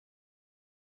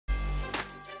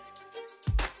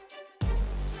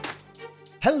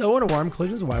Hello and a warm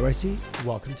Collisions YYC.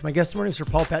 Welcome to my guest this morning, Sir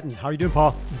Paul Petten. How are you doing,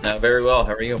 Paul? Very well.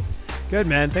 How are you? Good,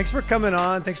 man. Thanks for coming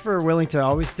on. Thanks for willing to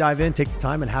always dive in, take the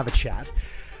time, and have a chat.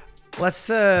 Let's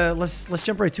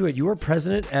jump right to it. You are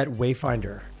president at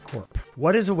Wayfinder Corp.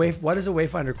 What is a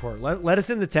Wayfinder Corp? Let us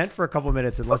in the tent for a couple of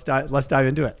minutes and let's dive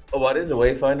into it. What is a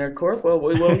Wayfinder Corp? Well,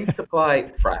 we supply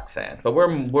frac sand, but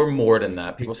we're more than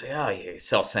that. People say, "Oh, you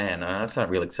sell sand." That's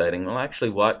not real exciting. Well, actually,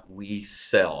 what we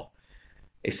sell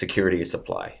is security of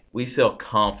supply. We sell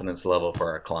confidence level for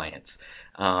our clients.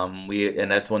 And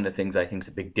that's one of the things I think is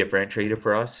a big differentiator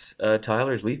for us,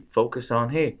 Tyler, is we focus on,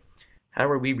 hey, how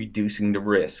are we reducing the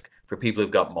risk for people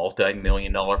who've got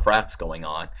multi-million-dollar fracs going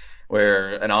on,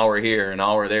 where an hour here, an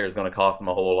hour there is going to cost them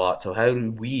a whole lot. So how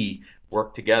do we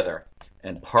work together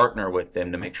and partner with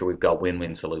them to make sure we've got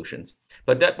win-win solutions?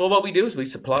 But what we do is we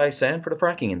supply sand for the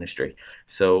fracking industry.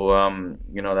 So,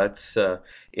 that's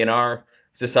in our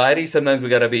society. Sometimes we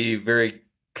got to be very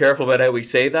careful about how we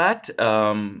say that.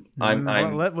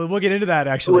 We'll get into that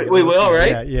actually. We will,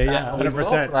 right? Yeah,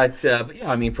 100%. But yeah,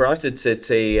 I mean, for us, it's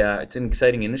an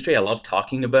exciting industry. I love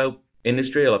talking about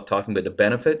industry. I love talking about the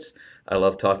benefits. I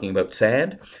love talking about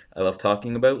sand. I love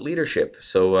talking about leadership.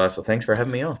 So thanks for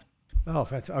having me on. Oh,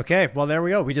 fantastic. Okay. Well, there we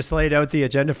go. We just laid out the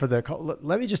agenda for the call.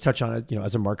 Let me just touch on it,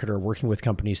 as a marketer working with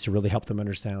companies to really help them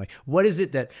understand, like,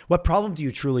 what problem do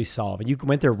you truly solve? And you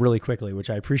went there really quickly,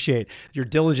 which I appreciate your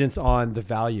diligence on the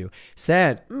value.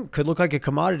 Sand could look like a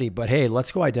commodity, but hey,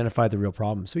 let's go identify the real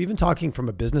problem. So even talking from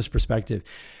a business perspective,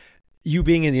 you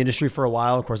being in the industry for a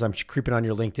while, of course, I'm creeping on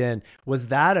your LinkedIn. Was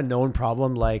that a known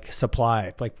problem, like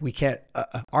supply? Like we can't,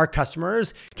 our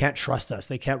customers can't trust us.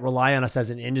 They can't rely on us as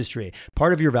an industry.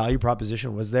 Part of your value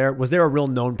proposition, was there a real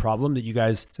known problem that you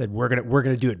guys said, we're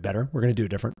gonna do it better. We're gonna do it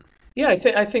different? Yeah,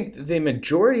 I think the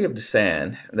majority of the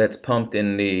sand that's pumped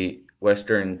in the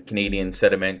Western Canadian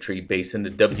Sedimentary Basin,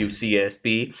 the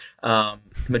WCSB, the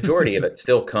majority of it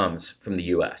still comes from the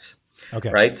U.S.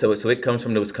 Okay. Right. So it comes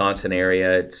from the Wisconsin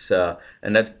area. It's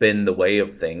and that's been the way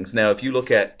of things. Now, if you look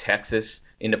at Texas,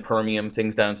 into Permian,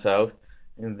 things down south,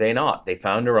 they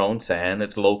found their own sand.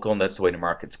 It's local, and that's the way the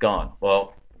market's gone.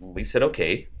 Well, we said,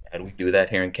 okay, how do we do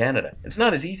that here in Canada? It's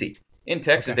not as easy. In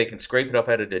Texas, They can scrape it up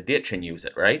out of the ditch and use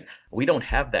it, right? We don't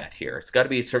have that here. It's got to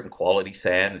be a certain quality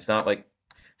sand. It's not like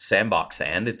sandbox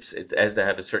sand. It has to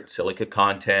have a certain silica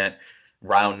content,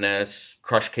 roundness,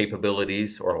 crush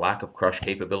capabilities, or lack of crush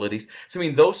capabilities. So I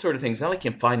mean, those sort of things, now I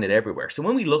can find it everywhere. So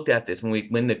when we looked at this,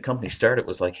 when the company started, it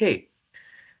was like, hey,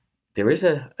 there is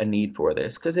a need for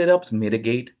this because it helps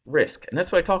mitigate risk. And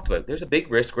that's what I talked about. There's a big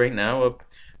risk right now.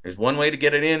 There's one way to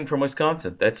get it in from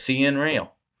Wisconsin. That's sea and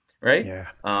rail. Right. Yeah.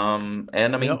 And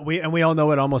I mean, we all know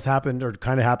what almost happened, or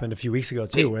kind of happened a few weeks ago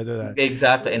too. Whether that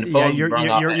exactly, and the phone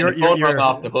rung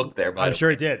off the hook there. I'm sure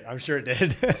it did.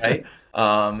 Right.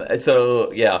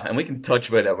 So yeah, and we can touch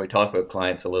about that when we talk about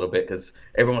clients a little bit, because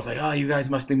everyone's like, "Oh, you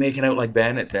guys must be making out like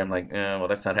bandits." And I'm like, well,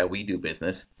 that's not how we do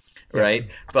business, right?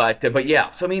 Yeah. But yeah.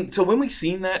 So I mean, so when we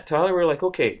seen that, Tyler, we're like,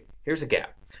 okay, here's a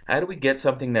gap. How do we get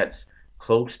something that's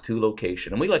close to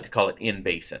location? And we like to call it in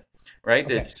basin, right?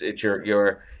 Okay. It's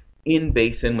your in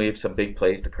basin. We have some big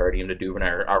plays, the Cardium, the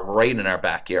Duvernay, are right in our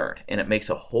backyard, and it makes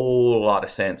a whole lot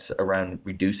of sense around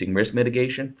reducing risk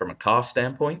mitigation from a cost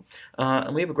standpoint.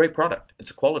 And we have a great product. It's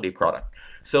a quality product.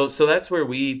 So that's where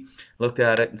we looked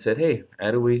at it and said, hey, how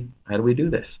do we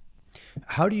do this?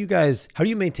 How do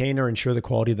you maintain or ensure the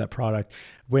quality of that product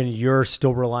when you're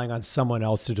still relying on someone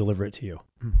else to deliver it to you?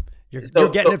 You're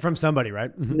getting it from somebody,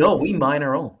 right? No, we mine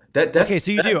our own. Okay, so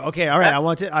you do. Okay, all right.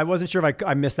 I wasn't sure if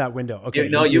I missed that window. Okay,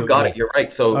 you got it. You're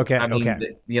right. So okay, I mean,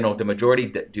 the majority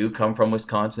that do come from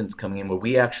Wisconsin is coming in, but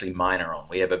we actually mine our own.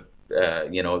 We have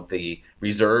the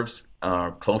reserves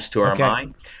close to our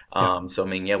mine. So I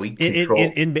mean, we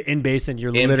control in basin.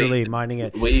 You're literally mining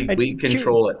it. We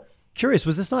control it. Curious,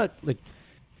 was this not like?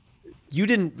 You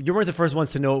weren't the first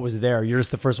ones to know it was there. You're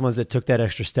just the first ones that took that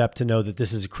extra step to know that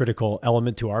this is a critical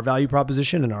element to our value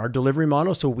proposition and our delivery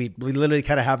model. So we literally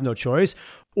kind of have no choice,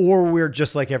 or we're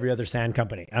just like every other sand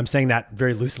company. I'm saying that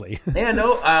very loosely. Yeah,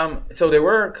 no. So there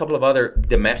were a couple of other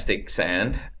domestic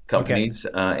sand companies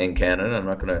in Canada. I'm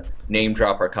not going to name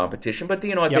drop our competition, but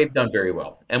they've done very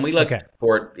well, and we like to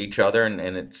support each other,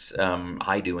 and it's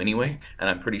I do anyway, and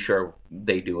I'm pretty sure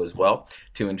they do as well,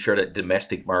 to ensure that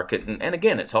domestic market, and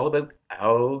again, it's all about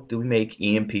how do we make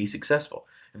E&P successful.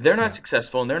 If they're not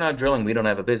successful and they're not drilling, we don't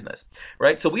have a business,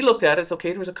 right? So we looked at it as,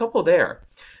 okay, there was a couple there.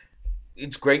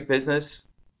 It's great business,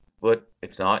 but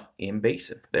it's not in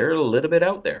basin. They're a little bit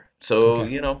out there. So,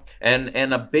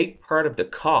 and a big part of the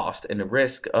cost and the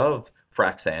risk of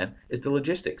frac sand is the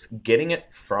logistics, getting it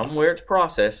from where it's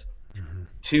processed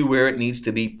to where it needs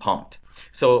to be pumped.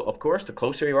 So of course, the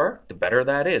closer you are, the better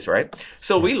that is, right?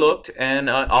 So we looked, and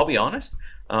I'll be honest,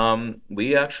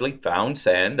 we actually found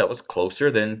sand that was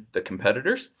closer than the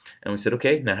competitors, and we said,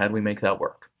 okay, now how do we make that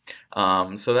work?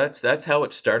 So that's how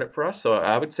it started for us. So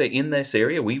I would say in this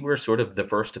area, we were sort of the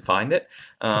first to find it.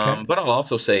 Okay. But I'll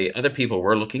also say other people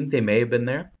were looking; they may have been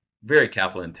there. Very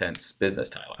capital intense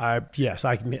business, Tyler. Yes,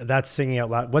 that's singing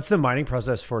out loud. What's the mining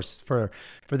process for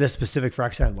this specific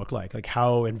frac sand look like? Like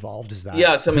how involved is that?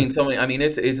 Yeah, so I mean,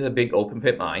 it's a big open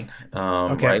pit mine,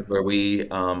 Okay. right? Where we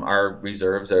our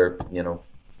reserves are,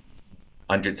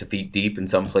 hundreds of feet deep in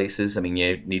some places. I mean,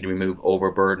 you need to remove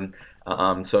overburden.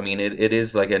 So I mean, it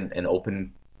is like an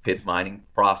open pit mining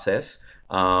process.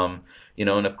 And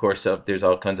of course, there's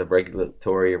all kinds of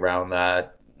regulatory around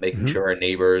that, making Hmm. sure our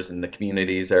neighbors and the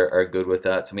communities are good with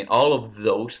that. So I mean, all of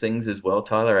those things as well,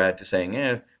 Tyler, add to saying,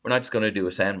 we're not just going to do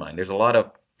a sand mine. There's a lot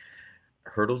of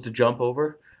hurdles to jump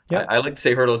over. Yep. I like to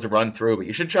say hurdles to run through, but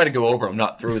you should try to go over them,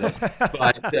 not through them.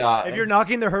 But If you're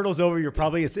knocking the hurdles over, it'll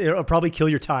probably kill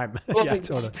your time. well, Yeah,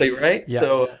 totally. exactly, right. Yeah.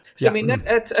 So I Yeah. mean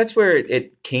that's where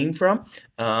it came from.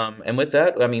 And with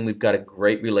that, I mean we've got a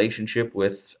great relationship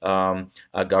with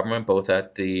government, both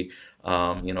at the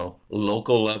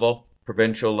local level,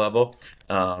 provincial level.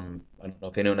 I don't know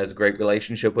if anyone has a great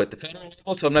relationship with the federal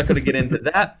level, so I'm not going to get into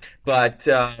that. But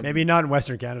Maybe not in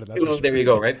Western Canada. That's for well, there sure. you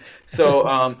go, right? So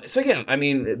yeah, I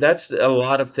mean, that's a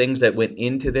lot of things that went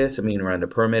into this. I mean, around the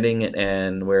permitting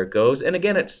and where it goes. And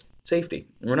again, it's safety.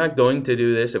 We're not going to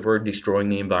do this if we're destroying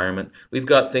the environment. We've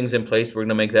got things in place. We're going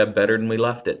to make that better than we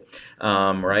left it,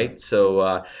 right? So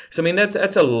I mean,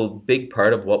 that's a big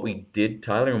part of what we did,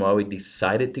 Tyler, and why we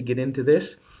decided to get into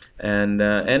this. And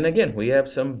again, we have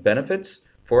some benefits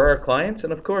for our clients,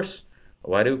 and of course,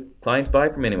 why do clients buy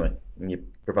from anyone? You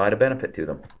provide a benefit to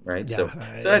them, right? Yeah, So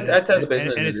that's how the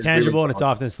business and it's is really tangible and it's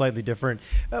going. often slightly different.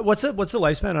 What's the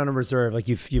lifespan on a reserve? Like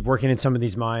you've working in some of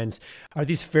these mines, are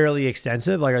these fairly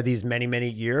extensive? Like are these many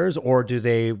years, or do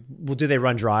they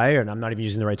run dry? And I'm not even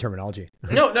using the right terminology.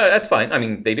 No, that's fine. I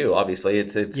mean, they do. Obviously,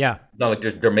 it's Yeah, not like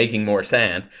just they're making more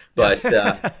sand, but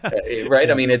yeah, right. I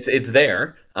yeah. mean, it's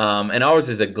there. And ours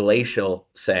is a glacial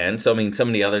sand. So I mean, some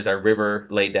of the others are river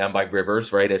laid down by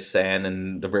rivers, right, as sand,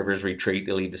 and the rivers retreat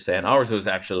to lead to sand. Ours was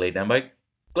actually laid down by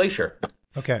glacier.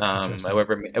 Okay, interesting.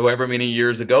 However many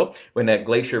years ago, when that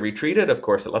glacier retreated, of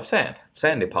course, it left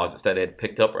sand deposits that it had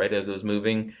picked up right as it was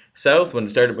moving south. When it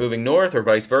started moving north, or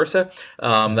vice versa,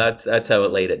 Mhm. that's how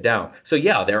it laid it down. So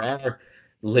yeah, there are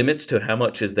limits to how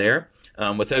much is there.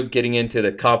 Without getting into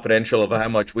the confidential of how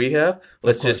much we have, Of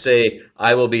let's just course, say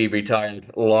I will be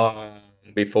retired long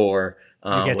before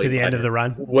you get to the end of Wayfinder the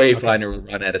run. Okay. Wayfinder will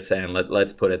run out of sand.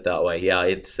 Let's put it that way. Yeah,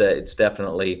 it's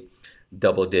definitely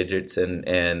double digits, and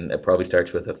it probably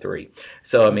starts with a three.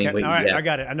 So I Okay. mean, we All right. yeah, I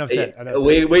got it. Enough said. Enough said.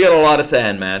 we got a lot of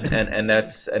sand, man, and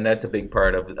that's a big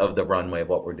part of the runway of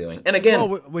what we're doing. And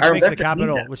Well, again, our investors need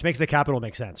that. which makes the capital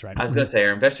make sense, right? I was Mhm. gonna say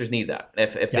our investors need that.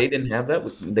 If Yeah. they didn't have that,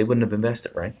 they wouldn't have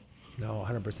invested, right? No,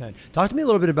 100%. Talk to me a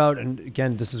little bit about, and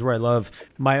again, this is where I love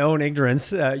my own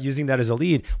ignorance, using that as a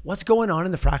lead. What's going on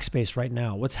in the frac space right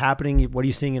now? What's happening? What are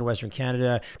you seeing in Western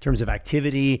Canada in terms of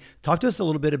activity? Talk to us a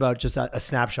little bit about just a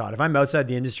snapshot. If I'm outside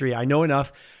the industry, I know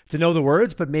enough to know the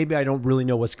words, but maybe I don't really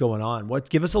know what's going on.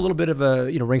 Give us a little bit of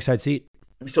a, ringside seat.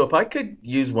 So if I could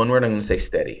use one word, I'm going to say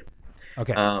steady.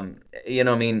 Okay.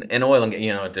 I mean, in oil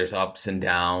and there's ups and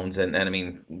downs, and I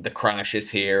mean the crashes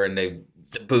here and the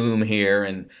boom here,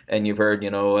 and you've heard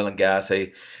oil and gas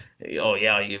say, oh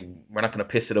yeah, we're not going to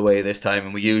piss it away this time,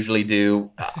 and we usually do.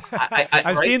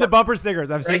 I've Right, seen the bumper stickers.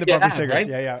 I've seen right, the bumper yeah, stickers. right.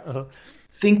 Yeah, yeah. Uh-huh.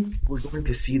 Think we're going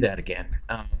to see that again,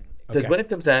 because Okay. when it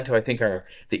comes down to, I think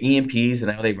the E&Ps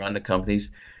and how they run the companies,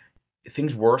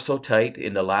 things were so tight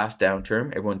in the last downturn.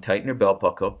 Everyone tightened their belt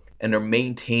buckle, and they're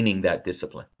maintaining that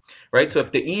discipline, right? So Okay.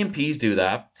 if the E&Ps do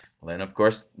that, well, then of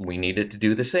course we needed to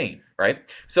do the same, right?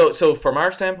 So from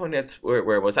our standpoint, that's where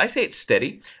it was. I say it's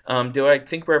steady. Do I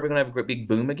think we're ever going to have a great big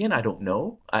boom again? I don't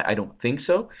know. I don't think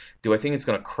so. Do I think it's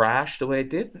going to crash the way it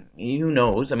did? Who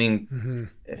knows? I mean, Hmm.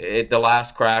 the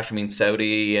last crash, I mean,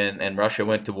 Saudi and Russia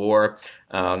went to war,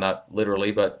 not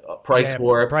literally, but price Yeah.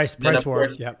 war. And then, Price of war.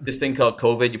 course, Yeah. this thing called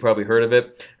COVID, you probably heard of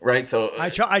it, right? So, I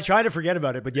try to forget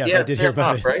about it, but yes, I yeah, did hear fair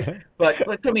about enough, right? it. But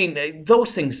I mean,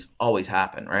 those things always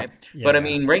happen, right? But I Yeah.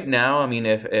 mean, right now, I mean,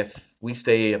 if we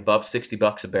stay above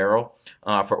 $60 a barrel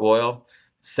for oil,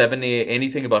 70,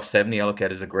 anything above 70, I look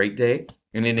at as a great day.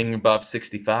 Anything above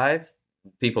 65.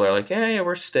 people are like, yeah, yeah,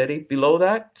 we're steady. Below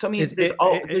that, so I mean,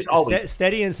 there's always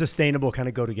Steady and sustainable kind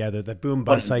of go together, the boom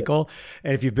bust 100%. cycle.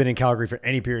 And if you've been in Calgary for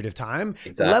any period of time,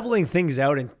 Exactly. leveling things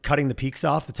out and cutting the peaks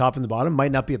off, the top and the bottom,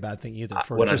 might not be a bad thing either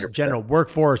for just 100%. general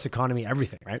workforce, economy,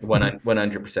 everything, right?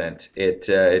 100%.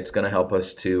 It's going to help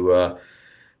us to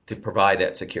provide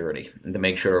that security and to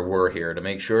make sure we're here, to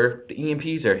make sure the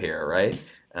EMPs are here, right?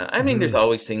 I mean, there's Hmm.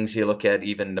 always things you look at,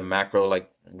 even the macro, like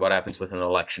what happens with an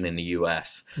election in the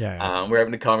U.S. Yeah, yeah. We're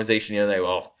having a conversation the other day.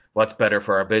 Well, what's better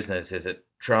for our business? Is it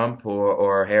Trump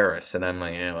or Harris? And I'm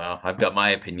like, yeah, well, I've got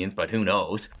my opinions, but who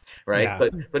knows, right? Yeah.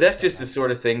 But that's just the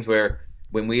sort of things where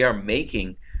when we are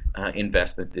making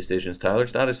investment decisions, Tyler,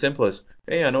 it's not as simple as,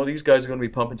 hey, I know these guys are going to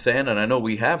be pumping sand, and I know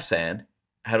we have sand.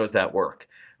 How does that work?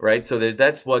 Right? So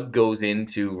that's what goes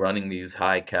into running these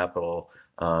high capital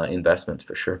investments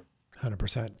for sure.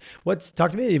 100%. Talk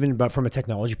to me even about from a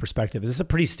technology perspective. Is this a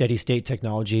pretty steady state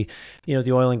technology? You know,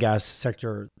 the oil and gas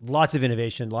sector, lots of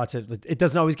innovation, it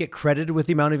doesn't always get credited with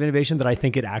the amount of innovation that I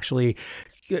think it actually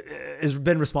has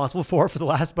been responsible for the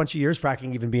last bunch of years,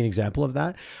 fracking even being an example of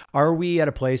that. Are we at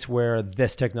a place where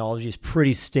this technology is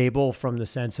pretty stable from the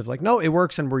sense of like, no, it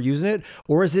works and we're using it?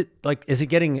 Or is it like,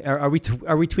 are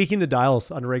we tweaking the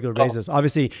dials on a regular Oh, basis?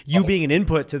 Obviously, you being an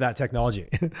input to that technology.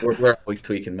 we're always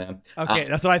tweaking, man. Okay,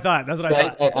 that's what I thought. That's what I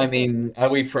Right? thought. I mean, how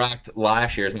we fracked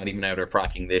last year is not even out of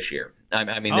fracking this year.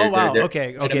 I mean, Oh, wow. there,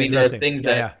 Okay. I Okay. mean, there are Interesting. things Yeah.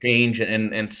 Yeah. that change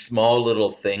and small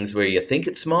little things where you think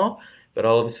it's small, but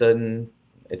all of a sudden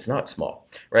it's not small,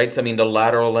 right? So I mean, the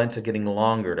lateral lengths are getting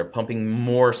longer. They're pumping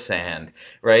more sand,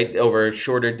 right, over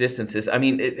shorter distances. I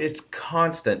mean, it's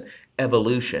constant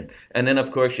evolution. And then,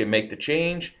 of course, you make the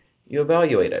change, you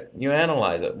evaluate it, you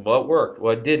analyze it, what worked,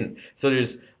 what didn't. So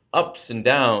there's ups and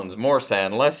downs, more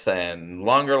sand, less sand,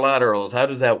 longer laterals. How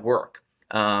does that work?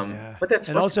 Yeah. But that's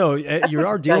And what's also that's what's exciting.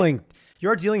 you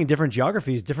are dealing in different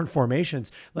geographies, different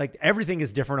formations. Like everything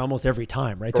is different almost every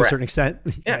time, right? To a certain Correct.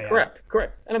 extent. Yeah, Yeah. Yeah.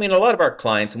 correct. And I mean, a lot of our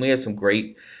clients, and we have some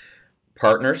great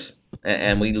partners,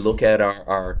 and we look at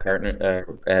our partner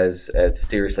as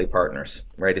seriously partners,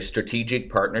 right? As strategic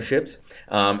partnerships.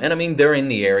 And I mean, they're in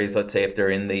the areas. Let's say if they're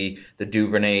in the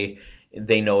Duvernay,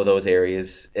 they know those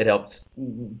areas. It helps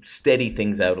steady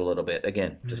things out a little bit.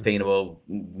 Again, Mhm. sustainable,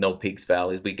 no peaks,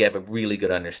 valleys. We get a really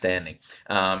good understanding.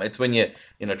 It's when you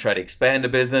try to expand a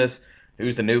business.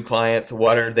 Who's the new clients?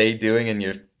 What are they doing? And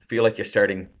you feel like you're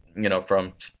starting,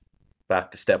 from back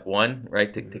to step one,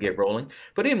 right, to get rolling.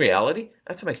 But in reality,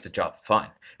 that's what makes the job fun.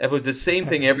 If it was the same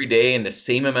thing every day and the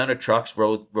same amount of trucks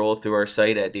roll through our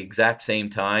site at the exact same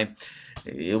time,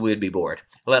 it would be bored.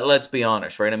 Let's be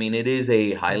honest, right? I mean, it is a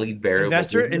Yeah. highly variable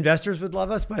business. Investors would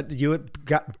love us, but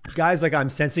guys like I'm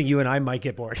sensing you and I might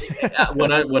get bored.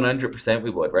 100% we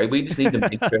would, right? We just need to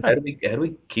make sure how do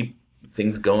we keep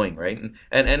things going, right?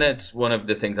 And that's one of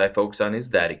the things I focus on is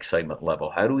that excitement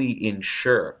level. How do we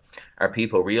ensure our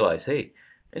people realize, hey,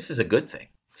 this is a good thing.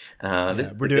 This Yeah, is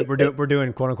a good thing. we're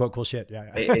doing quote unquote cool shit. Yeah,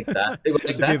 yeah. Exactly, well, To be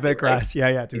a exactly, bit right? crass. Yeah,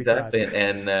 yeah. To be crass. Exactly,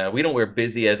 and we don't wear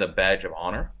busy as a badge of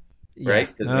honor, Yeah.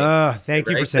 right? Because I mean, Thank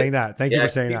you for right? But saying that. Thank you yeah, for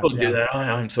saying that. people do Yeah. that. Oh,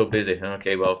 I'm so busy.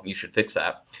 Okay, well, you should fix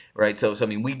that, right? So I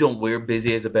mean, we don't wear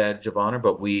busy as a badge of honor,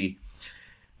 but we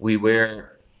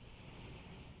wear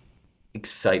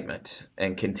excitement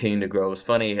and continue to grow. It's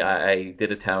funny. I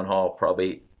did a town hall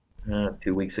probably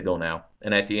 2 weeks ago now,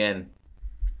 and at the end,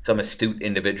 some astute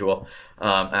individual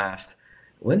asked,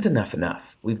 "When's enough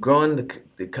enough? We've grown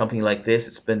the company like this.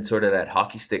 It's been sort of that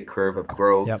hockey stick curve of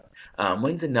growth. Yep.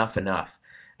 When's enough enough?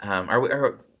 And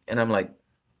I'm like,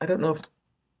 I don't know if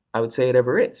I would say it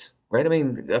ever is, right? I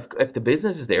mean, if the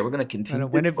business is there, we're going to I know. continue to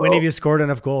When have grow. you scored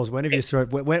enough goals? When have you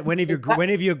scored? When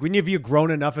have you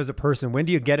grown enough as a person? When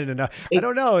do you get it enough? I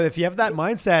don't know. If you have that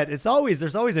mindset, there's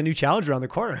always a new challenge around the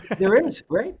corner. There is,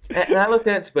 right? And I looked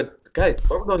at it, but guys,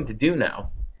 what we're going to do now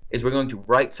is we're going to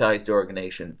right-size the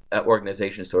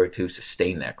organization story to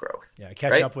sustain that growth, Yeah,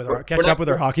 catch right? up with We're, our we're catch up not with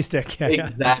our hockey stick. Yeah, yeah.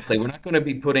 exactly. We're not going to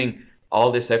be putting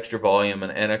all this extra volume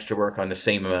and extra work on the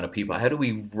same amount of people. How do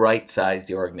we right-size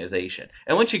the organization?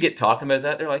 And once you get talking about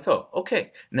that, they're like, oh,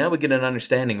 okay. Now we get an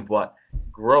understanding of what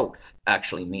growth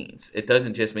actually means. It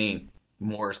doesn't just mean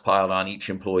more is piled on each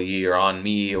employee or on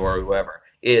me or whoever.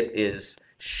 It is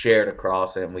shared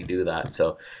across, and we do that.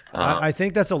 So, I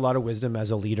think that's a lot of wisdom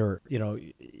as a leader. You know,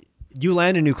 you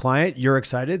land a new client, you're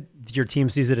excited. Your team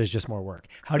sees it as just more work.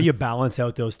 How do you balance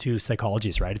out those two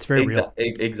psychologies? Right? It's very real.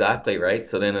 exactly, right.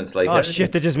 So then it's like, Oh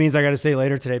shit! That just means I got to stay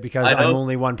later today because I I'm know.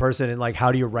 only one person. And like,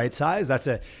 how do you right size?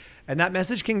 And that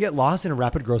message can get lost in a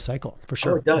rapid growth cycle for Oh,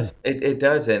 sure. it does. It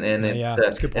does, and Yeah, it's yeah,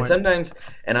 that's a good and point. sometimes,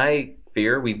 and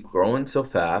fear. We've grown so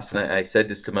fast, and I said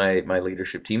this to my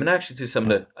leadership team, and actually to some of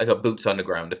the I got boots on the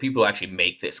ground, the people who actually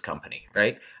make this company,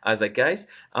 right? I was like, guys,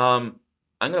 I'm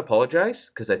going to apologize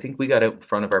because I think we got out in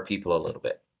front of our people a little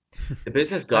bit. The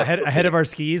business got Ahead of our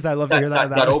skis. I love to hear that.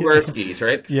 got over our skis,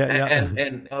 right? Yeah, yeah.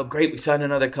 And oh, great, we signed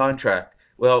another contract.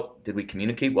 Well, did we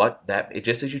communicate what that?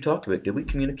 Just as you talked about, did we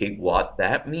communicate what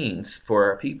that means for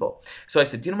our people? So I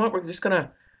said, you know what? We're just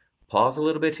gonna pause a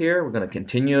little bit here. We're gonna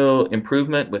continue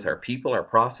improvement with our people, our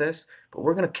process, but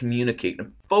we're gonna communicate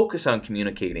and focus on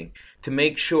communicating to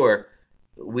make sure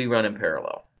we run in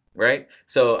parallel, right?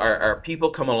 So our people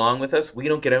come along with us. We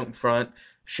don't get out in front.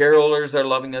 Shareholders are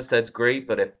loving us. That's great.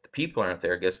 But if the people aren't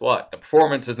there, guess what? The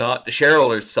performance is not. The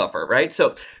shareholders suffer, right?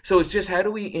 So it's just how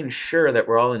do we ensure that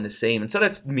we're all in the same? And so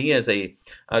that's me as I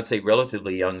would say,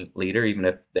 relatively young leader, even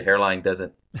if the hairline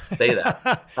doesn't say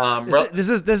that. This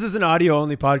is an audio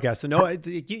only podcast, so no,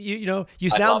 you know, you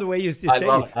sound the way you say.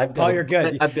 Paul, you're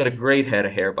good. I've got a great head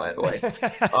of hair, by the way.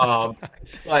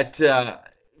 But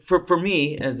for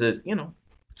me, as a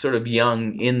sort of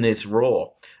young in this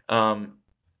role,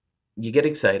 you get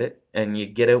excited and you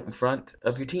get out in front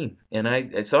of your team. And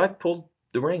I've pulled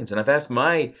the reins, and I've asked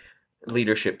my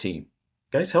leadership team,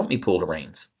 guys, help me pull the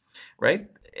reins, right?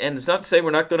 And it's not to say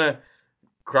we're not going to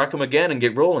crack them again and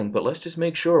get rolling, but let's just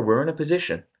make sure we're in a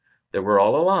position that we're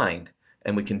all aligned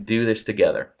and we can do this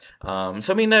together. So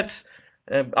I mean, that's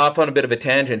off on a bit of a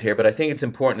tangent here, but I think it's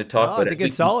important to talk about it.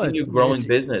 It's solid. Continue growing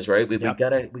business, right? We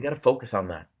gotta focus on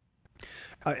that.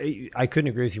 I couldn't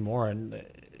agree with you more. And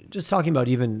just talking about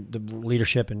even the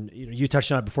leadership, and you touched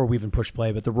on it before we even pushed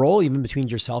play, but the role even between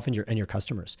yourself and your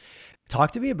customers.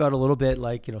 Talk to me about a little bit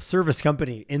like, service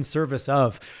company in service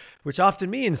of, which often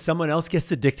means someone else gets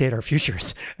to dictate our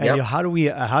futures. And how do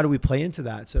we play into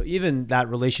that? So even that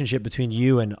relationship between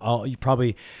you and you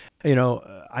probably,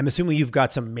 I'm assuming you've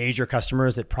got some major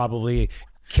customers that probably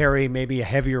carry maybe a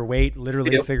heavier weight,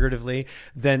 literally, figuratively,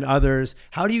 than others.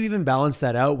 How do you even balance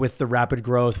that out with the rapid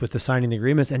growth, with the signing the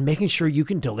agreements, and making sure you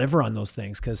can deliver on those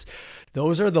things? Because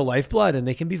those are the lifeblood, and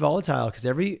they can be volatile. Because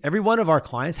every one of our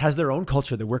clients has their own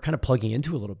culture that we're kind of plugging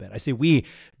into a little bit. I say we,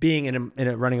 being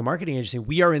running a marketing agency,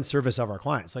 we are in service of our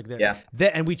clients. Like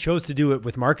and we chose to do it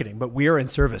with marketing, but we are in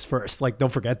service first. Like,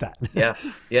 don't forget that.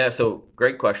 Yeah. So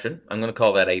great question. I'm going to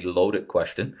call that a loaded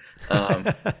question.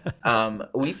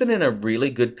 We've been in a really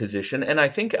good position, and I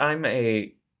think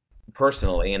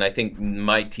personally, and I think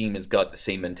my team has got the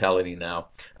same mentality now.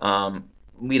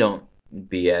 We don't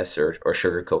BS or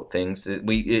sugarcoat things.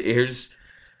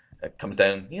 It comes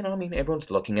down, everyone's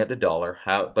looking at the dollar,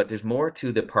 but there's more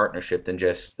to the partnership than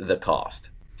just the cost,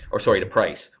 the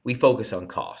price. We focus on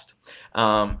cost.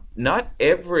 Not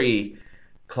every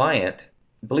client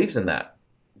believes in that.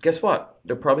 Guess what?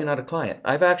 They're probably not a client.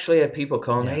 I've actually had people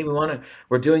calling, hey,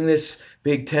 we're doing this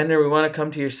big tender. We want to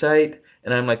come to your site.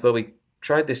 And I'm like, well, we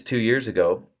tried this 2 years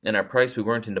ago, and our price, we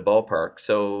weren't in the ballpark.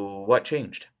 So what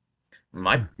changed?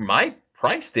 My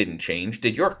price didn't change.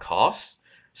 Did your cost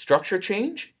structure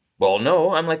change? Well,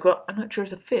 no. I'm like, well, I'm not sure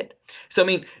it's a fit. So, I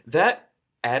mean, that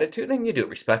attitude, and you do it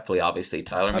respectfully, obviously,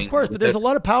 Tyler. Of course, but there's a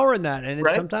lot of power in that, and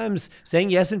it's sometimes saying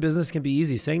yes in business can be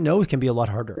easy. Saying no can be a lot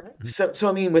harder. So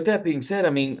I mean, with that being said, I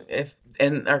mean,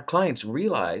 and our clients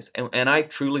realize, and I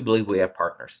truly believe we have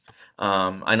partners.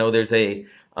 I know there's a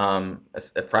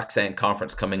frac sand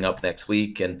conference coming up next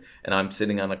week, and I'm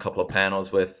sitting on a couple of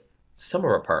panels with some of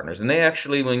our partners, and they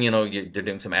actually, when they're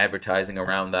doing some advertising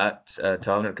around that,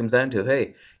 Tyler, it comes down to,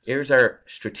 hey, here's our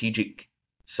strategic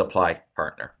supply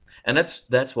partner. And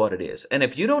that's what it is. And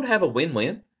if you don't have a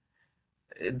win-win,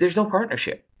 there's no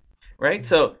partnership, right?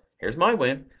 So here's my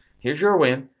win. Here's your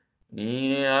win.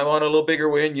 Yeah, I want a little bigger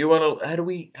win. You want how do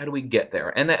we get there?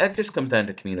 And that just comes down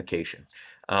to communication.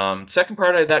 Second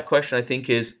part of that question, I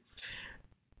think, is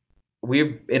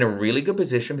we're in a really good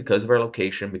position because of our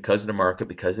location, because of the market,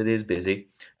 because it is busy.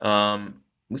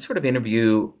 We sort of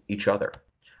interview each other.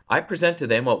 I present to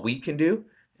them what we can do.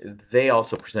 They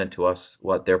also present to us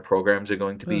what their programs are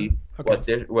going to be, what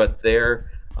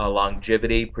their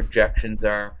longevity projections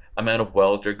are, amount of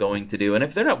welds they're going to do. And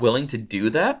if they're not willing to do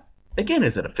that, again,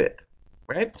 is it a fit,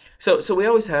 right? So we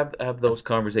always have those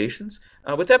conversations.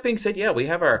 With that being said, we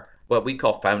have our what we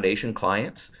call foundation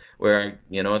clients, where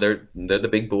they're the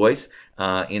big boys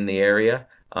in the area.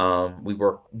 We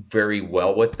work very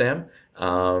well with them.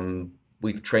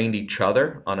 We've trained each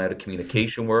other on how the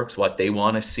communication works, what they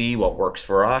want to see, what works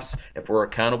for us. If we're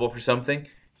accountable for something,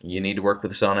 you need to work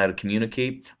with us on how to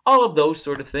communicate. All of those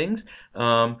sort of things.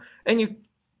 And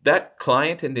that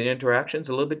client and the interaction is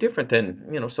a little bit different than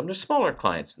some of the smaller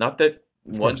clients. Not that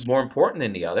one's more important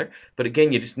than the other, but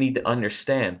again, you just need to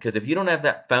understand, because if you don't have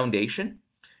that foundation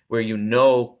where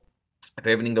If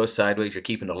everything goes sideways, you're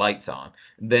keeping the lights on,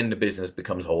 then the business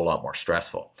becomes a whole lot more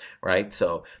stressful, right?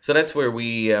 So that's where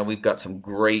we've got some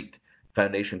great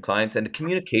foundation clients, and the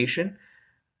communication,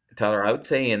 Tyler, I would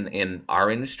say in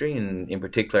our industry, and in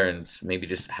particular, and maybe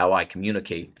just how I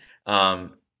communicate,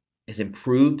 has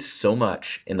improved so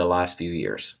much in the last few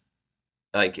years.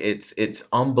 Like it's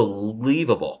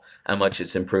unbelievable how much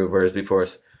it's improved. Whereas before,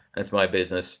 that's my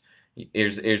business.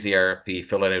 Here's the RFP.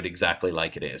 Fill it out exactly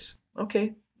like it is.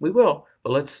 Okay, we will.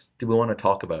 But do we want to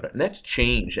talk about it? And that's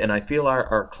changed. And I feel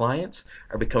our clients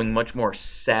are becoming much more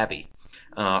savvy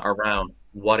around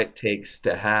what it takes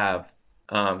to have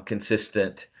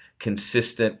consistent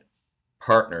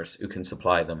partners who can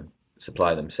supply them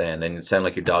sand. And it sounded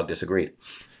like your dog disagreed.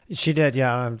 She did,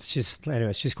 yeah. She's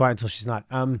quiet until she's not.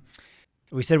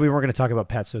 We said we weren't going to talk about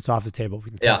pets, so it's off the table.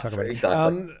 We can Yeah, talk about it.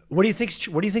 exactly. What do you think?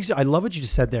 What do you think? I love what you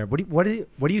just said there. What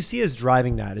do you see as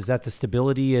driving that? Is that the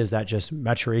stability? Is that just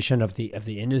maturation of the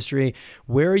industry?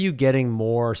 Where are you getting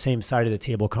more same side of the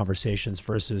table conversations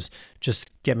versus just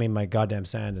get me my goddamn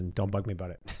sand and don't bug me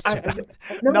about it?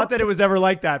 No, Not that it was ever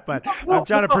like that, but I'm no,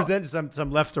 trying to no. present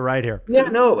some left to right here. Yeah,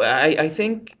 no, I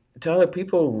think, Tyler,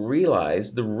 people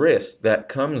realize the risk that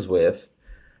comes with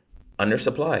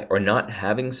undersupply or not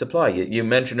having supply. You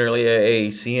mentioned earlier a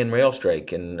CN rail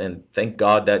strike, and thank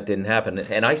God that didn't happen.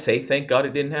 And I say thank God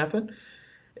it didn't happen.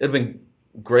 It would have been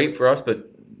great for us, but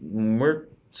we're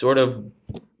sort of,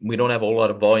 we don't have a whole lot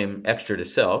of volume extra to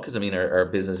sell because, I mean, our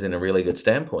business is in a really good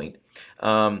standpoint.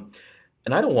 Um,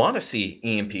 and I don't want to see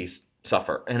E&Ps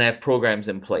suffer and have programs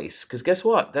in place because guess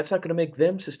what? That's not going to make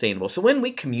them sustainable. So when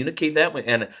we communicate that,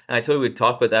 and I told you we'd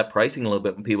talk about that pricing a little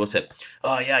bit when people said,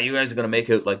 oh, yeah, you guys are going to make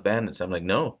out like bandits. I'm like,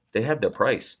 no, they have their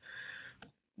price.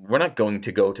 We're not going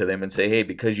to go to them and say, hey,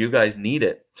 because you guys need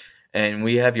it and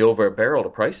we have you over a barrel, the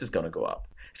price is going to go up.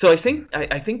 So I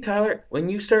think Tyler, when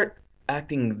you start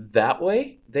acting that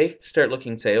way, they start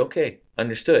looking and say, okay,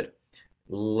 understood.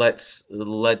 Let's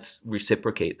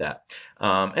reciprocate that,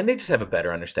 and they just have a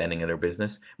better understanding of their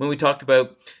business. When we talked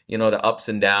about the ups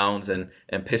and downs and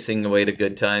pissing away the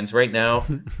good times, right now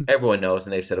everyone knows,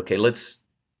 and they've said, okay, let's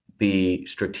be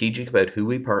strategic about who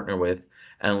we partner with,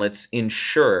 and let's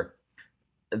ensure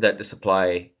that the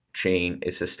supply chain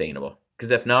is sustainable.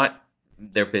 Because if not,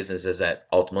 their business is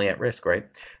ultimately at risk, right?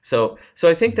 So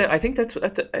I think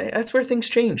that's where things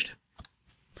changed.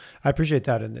 I appreciate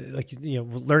that, and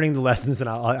learning the lessons. And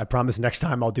I promise next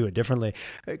time I'll do it differently.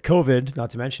 COVID, not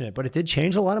to mention it, but it did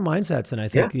change a lot of mindsets, and I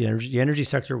Yeah. think the energy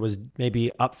sector was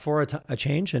maybe up for a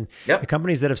change. And the Yep.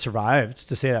 companies that have survived,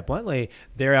 to say that bluntly,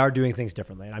 they are doing things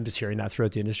differently. And I'm just hearing that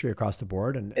throughout the industry across the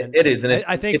board. And It, and it is, and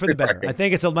I think it's for the better. I refreshing.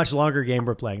 think it's a much longer game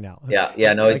we're playing now. Yeah,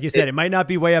 yeah, no, Like you said, it might not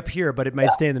be way up here, but it might yeah.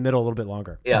 stay in the middle a little bit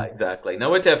longer. Yeah, exactly.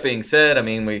 Now, with that being said, I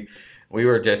mean, we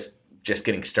were just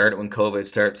getting started when COVID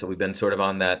started, so we've been sort of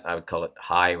on that, I would call it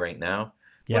high right now.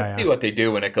 Yeah, Let's see yeah. what they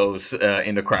do when it goes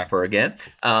into crapper again.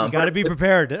 You got to But be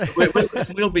prepared.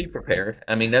 we'll be prepared.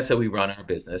 I mean, that's how we run our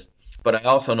business. But I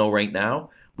also know right now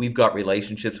we've got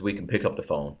relationships we can pick up the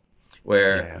phone, Yeah.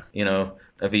 where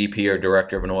a VP or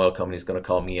director of an oil company is going to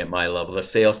call me at my level. The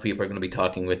salespeople are going to be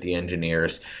talking with the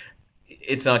engineers.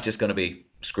 It's not just going to be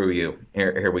screw you.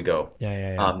 Here we go. Yeah,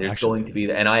 yeah, yeah. There's going to Actually,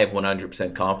 be, and I have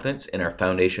 100% confidence in our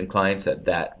foundation clients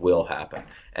that will happen.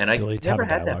 And I ability to have never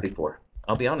a had that dialogue. before.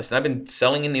 I'll be honest. And I've been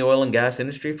selling in the oil and gas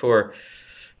industry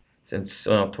since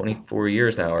 24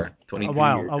 years now, or A 22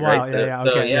 while, years, a right? while. Yeah, yeah.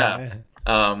 So Okay, yeah.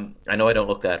 yeah. I know I don't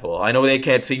look that old. I know they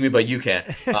can't see me, but you can.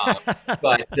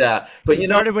 But He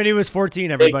started when he was 14,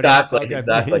 everybody. It's exactly, all good.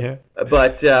 exactly.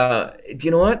 Yeah. But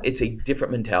you know what? It's a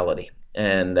different mentality,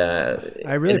 and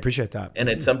I really appreciate that. and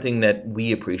it's something that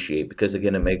we appreciate because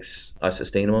again, it makes us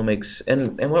sustainable. Makes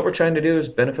and what we're trying to do is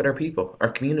benefit our people, our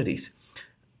communities,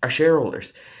 our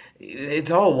shareholders. It's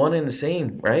all one and the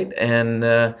same, right? And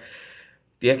the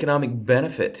economic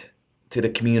benefit to the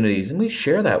communities, and we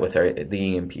share that with the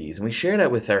EMPs, and we share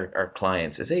that with our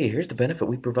clients. Is hey, here's the benefit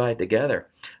we provide together.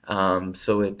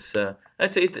 So it's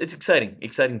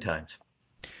exciting times.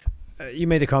 You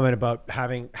made the comment about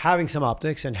having some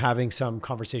optics and having some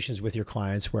conversations with your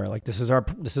clients where like this is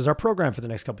our program for the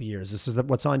next couple of years. This is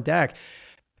what's on deck.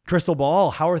 Crystal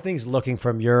ball, how are things looking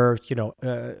from your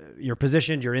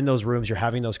position? You're in those rooms, you're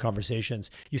having those conversations.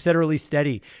 You said early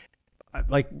steady.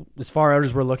 Like as far out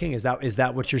as we're looking, is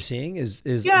that what you're seeing? Is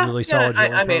Yeah, really yeah. solid I,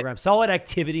 drilling I mean, program, solid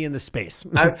activity in the space.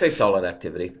 I would say solid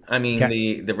activity. I mean,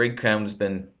 Okay. the rig count's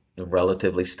been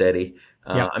relatively steady.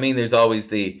 Yeah. I mean, there's always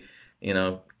the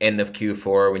end of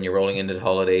Q4 when you're rolling into the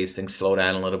holidays, things slow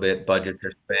down a little bit, budgets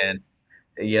are spent.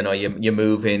 you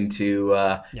move into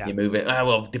Yeah. you move in. I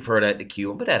will defer that to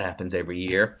Q, but that happens every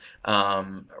year,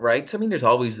 right? So I mean, there's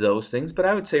always those things, but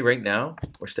I would say right now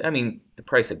I mean, the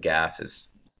price of gas is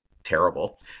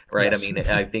terrible, right? I Yes. mean,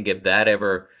 I think if that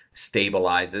ever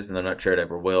stabilizes, and I'm not sure it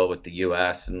ever will with the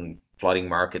U.S. and flooding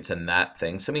markets and that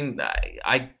thing. So I mean,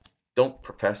 I don't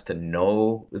profess to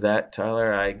know that,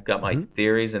 Tyler. I got my Hmm.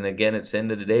 theories, and again, it's the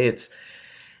end of the day,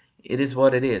 it is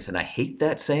what it is, and I hate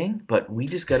that saying, but we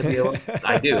just got to be able.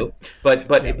 I do, but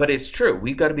Yeah. it's true.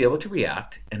 We've got to be able to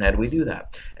react, and how do we do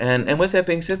that? And with that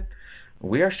being said,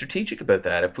 we are strategic about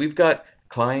that. If we've got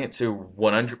clients who are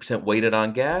 100% weighted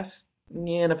on gas,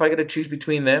 yeah, and if I got to choose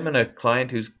between them and a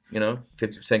client who's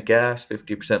 50% gas,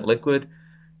 50% liquid,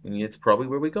 it's probably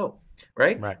where we go,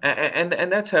 right? Right.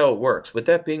 And that's how it works. With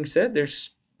that being said,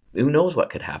 there's who knows what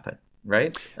could happen,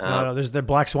 right? No, no. There's the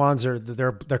black swans are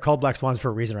they're called black swans for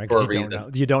a reason, right? Because For a you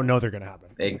don't reason. know they're going to happen.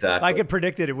 If I Exactly. could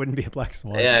predict it, it wouldn't be a black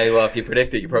swan. Yeah, well, if you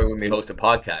predict it, you probably wouldn't be hosting a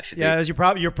podcast, you do.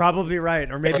 Yeah, you're probably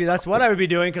right, or maybe that's what I would be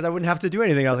doing because I wouldn't have to do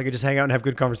anything else. I could just hang out and have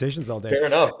good conversations all day. Fair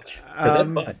enough. For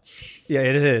them, Um, fine. Yeah,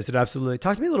 it is. It absolutely.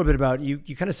 Talk to me a little bit about you.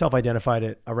 You kind of self-identified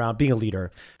it around being a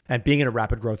leader and being in a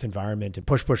rapid growth environment and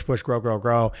push, push, push, grow, grow,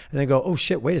 grow, and then go, oh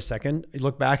shit, wait a second. You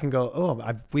look back and go, oh,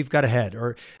 we've got ahead,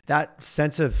 or that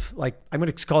sense of like I'm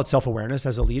going to call it self-awareness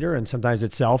as a leader, and sometimes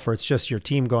it's self, or it's just your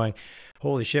team going,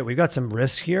 holy shit, we've got some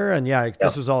risks here, and yeah, Yeah.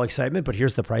 this was all excitement, but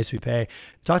here's the price we pay.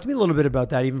 Talk to me a little bit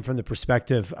about that, even from the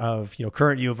perspective of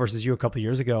current you versus you a couple of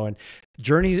years ago, and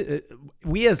journeys.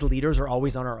 We as leaders are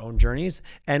always on our own journeys,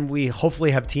 and we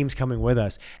hopefully have teams coming with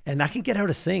us, and that can get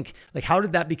out of sync. Like, how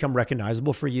did that become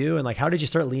recognizable for you, and like, how did you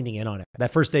start leaning in on it?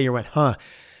 That first day, you went, huh?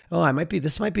 Oh,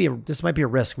 this might be a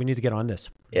risk. We need to get on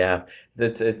this. Yeah,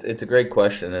 it's a great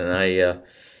question, and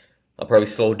I'll probably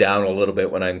slow down a little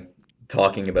bit when I'm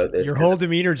talking about this Your whole because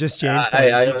demeanor just changed,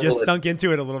 buddy. I You hold just it sunk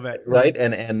into it a little bit. right,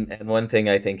 and one thing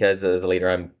I think as a leader,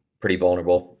 I'm pretty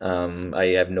vulnerable.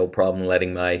 I have no problem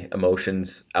letting my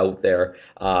emotions out there.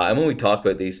 And when we talk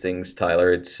about these things,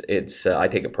 Tyler, it's I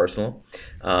take it personal.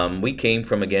 We came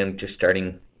from again just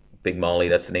starting Big Molly.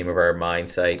 That's the name of our mine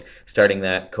site. Starting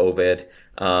that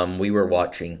COVID, we were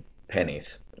watching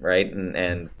pennies, right?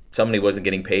 And somebody wasn't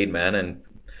getting paid, man, and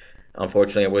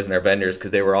unfortunately, it wasn't our vendors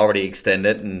because they were already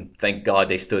extended, and thank God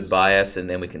they stood by us, and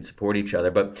then we can support each other.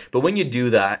 But when you do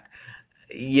that,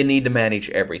 you need to manage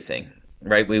everything,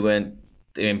 right?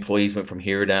 The employees went from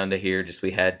here down to here. Just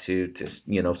we had to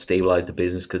stabilize the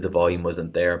business because the volume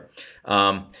wasn't there.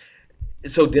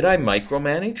 So did I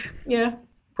micromanage? Yeah,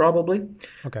 probably.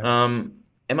 Okay.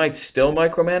 Am I still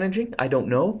micromanaging? I don't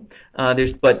know.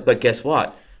 But guess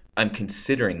what? I'm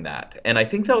considering that, and I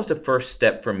think that was the first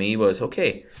step for me. Was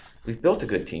okay. We've built a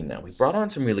good team now. We brought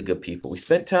on some really good people. We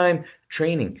spent time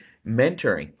training,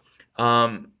 mentoring.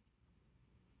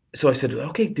 So I said,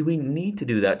 okay, do we need to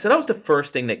do that? So that was the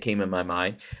first thing that came in my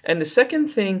mind. And the second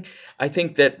thing I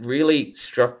think that really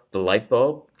struck the light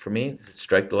bulb for me,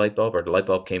 strike the light bulb or the light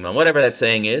bulb came on, whatever that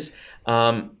saying is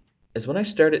when I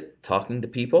started talking to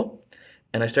people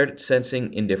and I started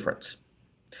sensing indifference.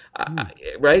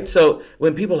 Right? So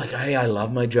when people are like, hey, I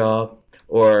love my job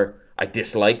or I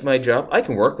dislike my job, I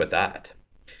can work with that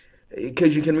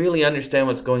because you can really understand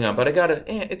what's going on. But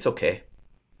it's okay.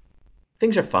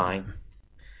 Things are fine.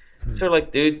 So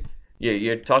like, dude,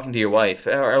 you're talking to your wife,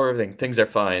 or everything, things are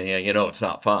fine. Yeah, it's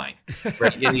not fine,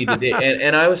 right? You need to do,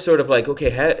 and I was sort of like,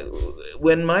 okay,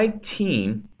 when my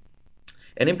team,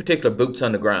 and in particular, boots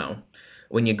on the ground,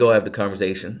 when you go have the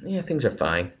conversation, yeah, things are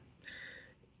fine.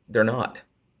 They're not,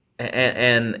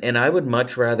 and I would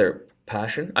much rather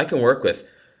passion. I can work with.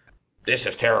 This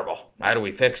is terrible. How do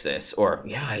we fix this? Or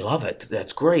yeah, I love it.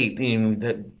 That's great.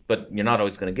 But you're not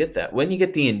always going to get that. When you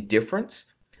get the indifference,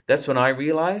 that's when I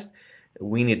realized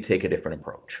we need to take a different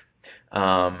approach.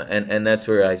 And that's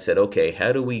where I said, okay,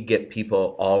 how do we get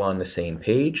people all on the same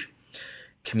page?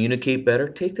 Communicate better.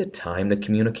 Take the time to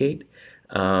communicate.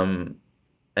 And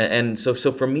so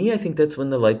for me, I think that's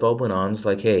when the light bulb went on. It's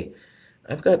like, hey,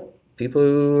 I've got people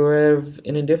who have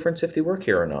an indifference if they work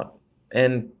here or not.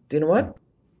 And you know what?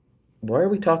 Why are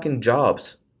we talking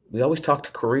jobs? We always talk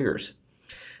to careers.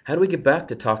 How do we get back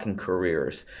to talking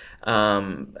careers?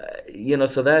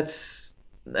 So that's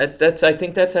I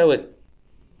think that's how it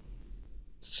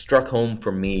struck home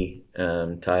for me,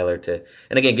 Tyler.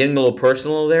 And again, getting a little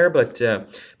personal there, but I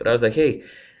was like, hey,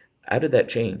 how did that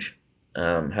change?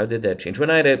 How did that change?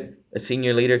 When I had a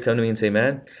senior leader come to me and say,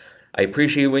 man, I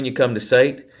appreciate when you come to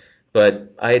site,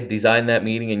 but I had designed that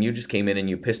meeting and you just came in and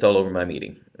you pissed all over my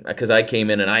meeting. Because I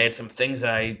came in and I had some things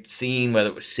I'd seen, whether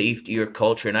it was safety or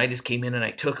culture, and I just came in and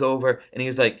I took over. And he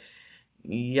was like,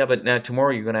 yeah, but now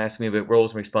tomorrow you're going to ask me about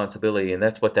roles and responsibility, and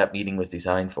that's what that meeting was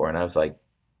designed for. And I was like,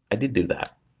 I did do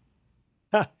that,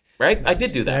 right? I did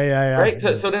Nice. do Yeah, that, yeah, right?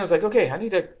 yeah. So then I was like, okay, I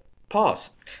need to pause.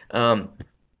 Um,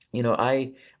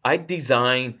 I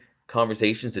design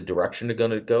conversations, the direction they're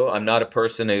going to go. I'm not a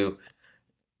person who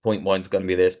point one's going to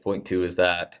be this, point two is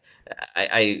that.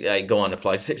 I go on the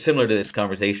fly, similar to this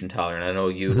conversation, Tyler, and I know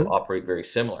you Hmm. operate very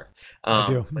similar, I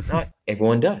do. but not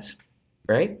everyone does,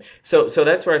 right? So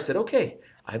that's where I said, okay,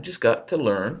 I've just got to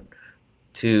learn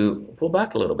to pull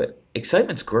back a little bit.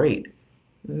 Excitement's great.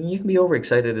 You can be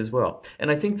overexcited as well.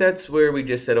 And I think that's where we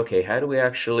just said, okay, how do we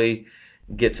actually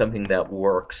get something that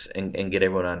works and get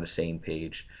everyone on the same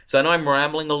page? So I know I'm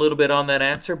rambling a little bit on that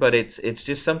answer, but it's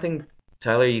just something,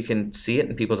 Tyler, you can see it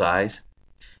in people's eyes.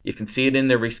 You can see it in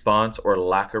their response or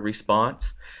lack of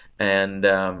response. And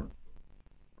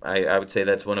I would say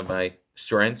that's one of my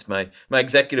strengths. My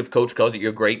executive coach calls it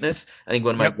your greatness. I think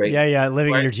one of my Yep. great Yeah, yeah. right,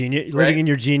 Living right, in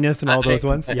your genius, and all those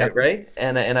ones. Yep. right.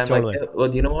 And I'm like, Totally. yeah, well,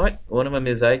 do you know what? One of them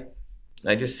is I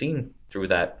just seen through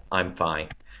that. I'm fine.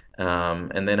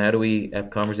 And then how do we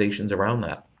have conversations around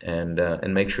that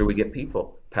and make sure we get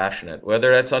people passionate,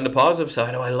 whether that's on the positive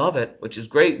side, oh, I love it, which is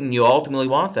great, and you ultimately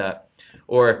want that,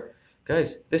 or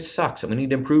guys, this sucks, and we need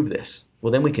to improve this.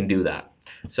 Well, then we can do that.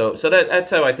 So that's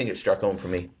how I think it struck home for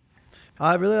me.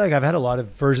 I really like. I've had a lot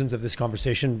of versions of this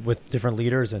conversation with different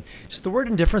leaders, and just the word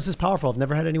indifference is powerful. I've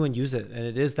never had anyone use it, and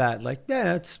it is that like,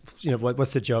 yeah, it's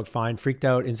what's the joke? Fine, freaked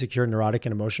out, insecure, neurotic,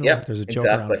 and emotional. Like Yeah, there's a joke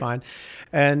around exactly. fine,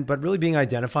 and but really being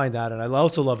identifying that, and I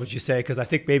also love what you say because I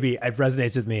think maybe it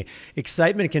resonates with me.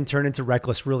 Excitement can turn into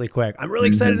reckless really quick. I'm really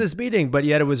excited Hmm. this meeting, but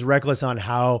yet it was reckless on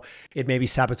how it maybe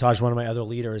sabotaged one of my other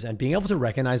leaders, and being able to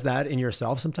recognize that in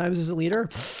yourself sometimes as a leader.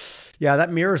 Yeah,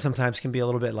 that mirror sometimes can be a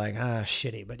little bit like,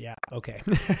 shitty, but yeah, okay.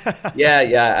 Yeah,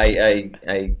 yeah.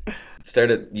 I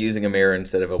started using a mirror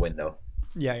instead of a window.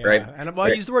 Yeah, Right. yeah, and well, I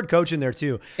Right. use the word coach in there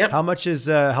too. Yep. How much is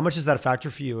that a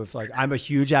factor for you? If like I'm a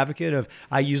huge advocate of,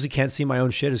 I usually can't see my own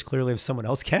shit as clearly as someone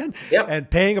else can, Yep. and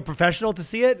paying a professional to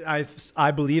see it, I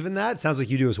believe in that. Sounds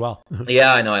like you do as well.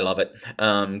 Yeah, I know. I love it.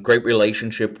 Great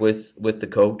relationship with the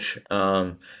coach.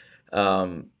 Um,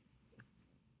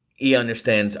 he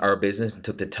understands our business and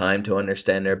took the time to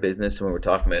understand our business. When we're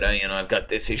talking about, I've got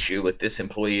this issue with this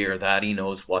employee or that, he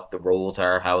knows what the roles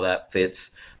are, how that fits.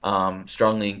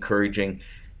 Strongly encouraging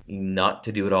not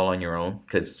to do it all on your own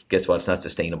because guess what? It's not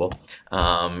sustainable.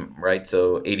 Right?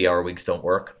 So 80-hour weeks don't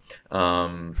work.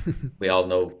 We all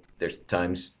know there's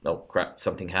times, oh crap,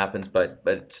 something happens, but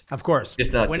it's Of course,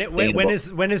 just not sustainable.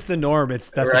 when is the norm? It's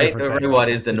that's a Right? different thing, right? What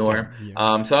is It's the a norm? different.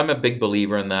 Yeah. So I'm a big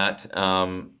believer in that.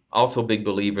 Also, a big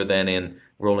believer then in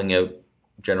rolling out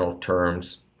general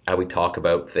terms, how we talk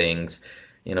about things.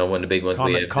 One of the big ones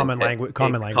we have Common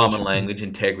common language. language.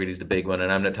 Integrity is the big one,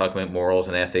 and I'm not talking about morals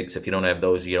and ethics. If you don't have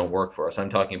those, you don't work for us. I'm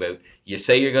talking about you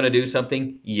say you're going to do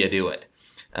something, you do it.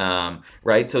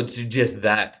 Right? So just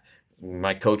that.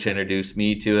 My coach introduced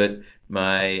me to it.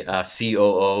 My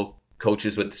COO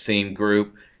coaches with the same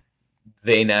group.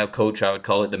 They now coach, I would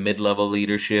call it the mid-level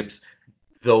leaderships.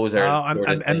 Those Oh, are the sort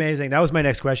I'm of things. amazing. That was my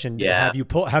next question. Yeah, Have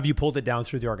you pulled it down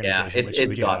through the yeah, organization, it's which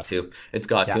it's you got have? to. It's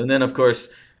got Yeah. to. And then of course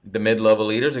the mid-level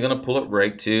leaders are going to pull it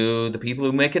right to the people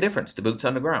who make a difference, the boots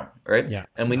on the ground, right? Yeah.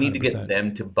 And we need to get 100%.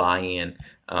 them to buy in,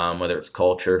 whether it's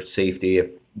culture, safety.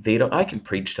 If they don't, I can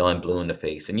preach till I'm blue in the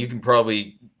face, and you can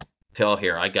probably tell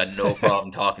here I got no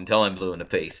problem talking till I'm blue in the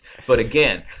face. But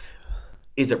again,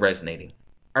 is it resonating?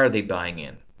 Are they buying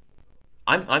in?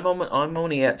 I'm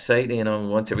only at site,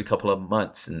 once every couple of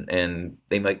months, and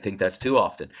they might think that's too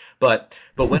often. But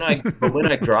when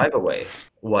I drive away,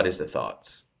 what is the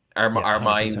thoughts? Yeah. Are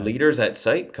my 100%. leaders at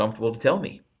site comfortable to tell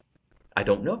me? I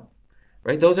don't know.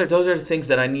 Right? Those are the things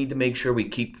that I need to make sure we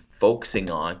keep focusing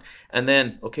on. And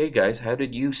then, okay, guys, how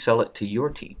did you sell it to your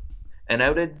team? And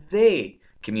how did they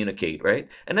communicate, right?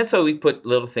 And that's how we put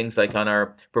little things like on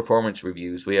our performance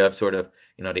reviews. We have sort of,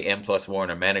 the M+1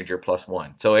 or manager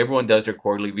 +1. So everyone does their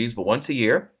quarterly reviews, but once a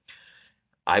year,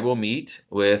 I will meet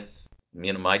with,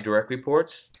 my direct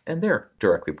reports and their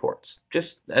direct reports,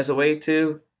 just as a way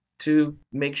to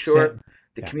make sure Same.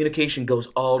 the Yeah. communication goes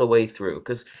all the way through.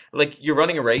 Because like you're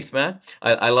running a race, man.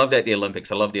 I love that the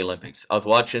Olympics. I love the Olympics. I was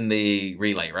watching the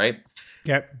relay, right?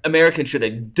 Okay. Americans should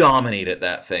have dominated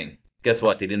that thing. Guess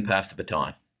what? They didn't pass the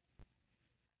baton.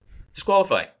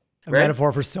 Disqualified, A right?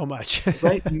 metaphor for so much.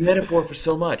 Right? Metaphor for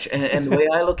so much. And the way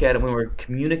I look at it when we're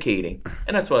communicating,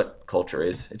 and that's what culture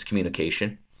is. It's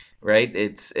communication, right?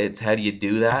 It's how do you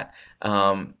do that?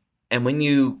 And when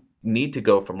you need to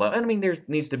go from level, I mean, there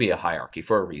needs to be a hierarchy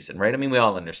for a reason, right? I mean, we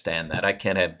all understand that. I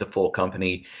can't have the full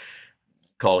company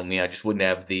calling me. I just wouldn't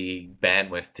have the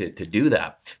bandwidth to do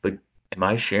that. But Am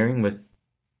I sharing with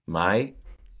my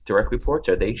direct reports?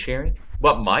 Are they sharing?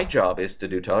 What my job is to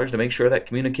do, Tyler, is to make sure that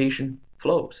communication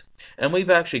flows. And we've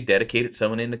actually dedicated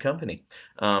someone in the company,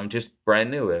 just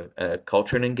brand new, a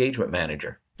culture and engagement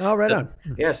manager. Oh, right So, on.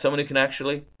 yeah, someone who can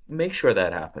actually make sure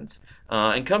that happens,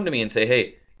 and come to me and say,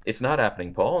 "Hey, it's not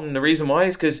happening, Paul." And the reason why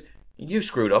is because you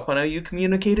screwed up on how you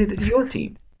communicated to your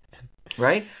team,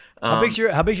 right? How big's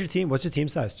your team? What's your team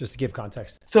size? Just to give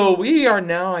context. So we are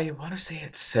now, I want to say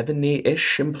it's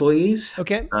 70-ish employees.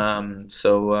 Okay.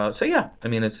 So yeah, I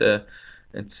mean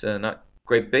it's not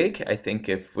great big. I think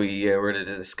if we were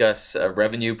to discuss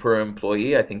revenue per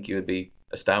employee, I think you would be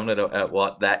astounded at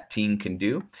what that team can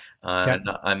do. Okay.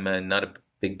 I'm not a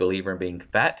big believer in being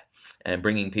fat and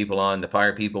bringing people on to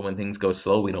fire people when things go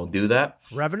slow. We don't do that.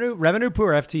 Revenue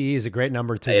per FTE is a great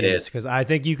number to It use is. because I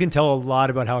think you can tell a lot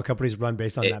about how a company's run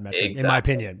based on that metric, in my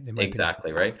Exactly. opinion.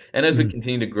 Exactly, right? And as we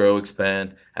continue to grow,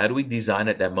 expand, how do we design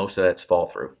it that most of that's fall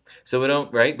through? So we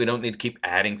don't, right? We don't need to keep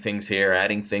adding things here,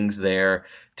 adding things there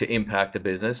to impact the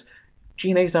business.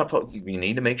 G&A is not, you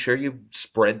need to make sure you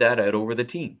spread that out over the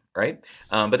team, right?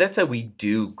 But that's how we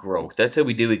do growth. That's how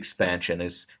we do expansion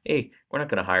is, hey, we're not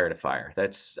going to hire to fire.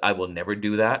 I will never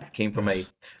do that. Came from a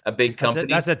big company.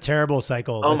 That's a terrible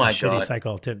cycle. Oh That's a my shitty God.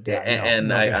 cycle to, Yeah, yeah, and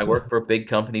no. I worked for a big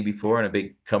company before, and a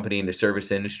big company in the service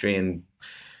industry, and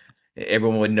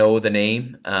everyone would know the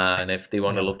name. And if they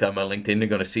want to Yeah. look down my LinkedIn, they're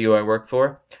going to see who I work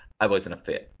for. I wasn't a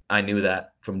fit. I knew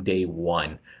that from day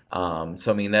one.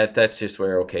 So I mean that's just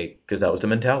where okay, because that was the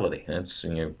mentality. That's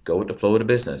go with the flow of the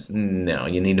business. No,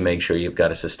 you need to make sure you've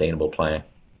got a sustainable plan.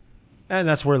 And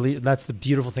that's where that's the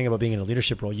beautiful thing about being in a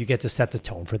leadership role. You get to set the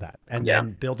tone for that, and Yeah,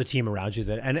 then build a team around you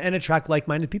that and attract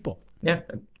like-minded people. yeah,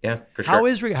 yeah, for How sure.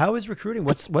 is recruiting?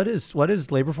 What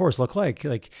is labor force look like?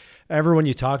 Like everyone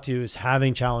you talk to is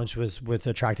having challenge with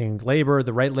attracting labor,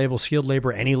 the right label, skilled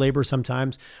labor, any labor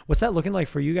sometimes. What's that looking like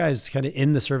for you guys kind of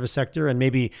in the service sector and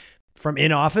maybe from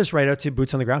in office right out to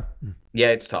boots on the ground? Yeah,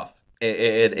 it's tough. Okay.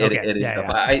 It is tough.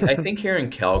 Yeah. I think here in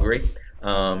Calgary,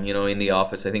 in the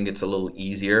office, I think it's a little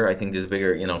easier. I think there's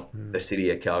bigger, the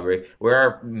city of Calgary, where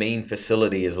our main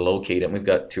facility is located. And we've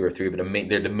got two or three, but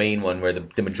they're the main one where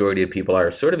the majority of people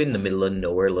are sort of in the middle of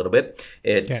nowhere a little bit.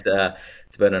 Okay.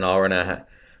 It's about an hour and a half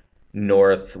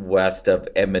northwest of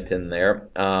Edmonton there.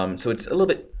 So it's a little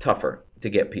bit tougher to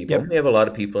get people. Yep. We have a lot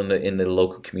of people in the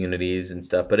local communities and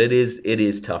stuff, but it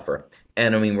is tougher.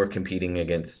 And I mean, we're competing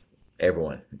against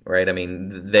everyone, right? I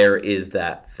mean, there is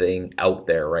that thing out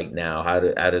there right now. How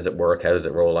does it work? How does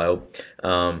it roll out?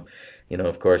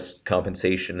 Of course,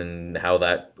 compensation and how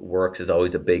that works is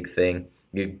always a big thing.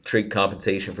 You treat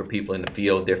compensation for people in the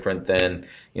field different than,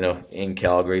 in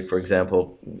Calgary, for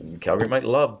example. Calgary might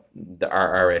love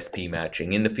our RSP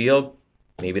matching. In the field,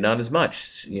 maybe not as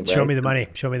much. Show Right? me the money.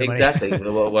 Show me the money. Exactly.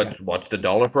 Well, what's the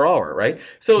dollar per hour, right?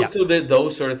 So, Yeah.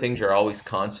 those sort of things are always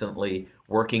constantly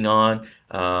working on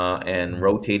and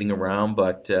rotating around.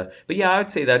 But yeah, I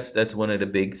would say that's one of the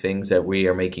big things that we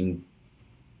are making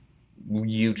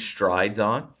huge strides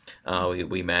on.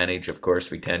 We manage, of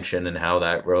course, retention and how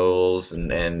that rolls,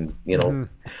 and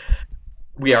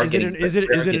we are getting better.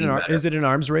 Is it an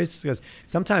arms race? Because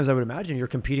sometimes I would imagine you're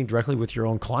competing directly with your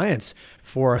own clients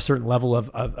for a certain level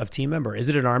of team member. Is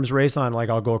it an arms race on like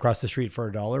I'll go across the street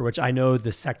for $1, which I know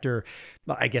the sector,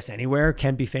 I guess anywhere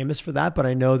can be famous for that, but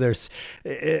I know there's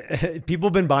people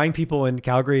have been buying people in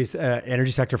Calgary's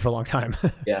energy sector for a long time.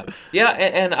 Yeah,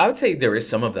 and I would say there is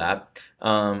some of that.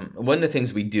 One of the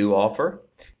things we do offer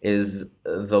is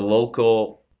the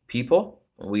local people.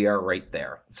 We are right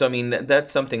there. So I mean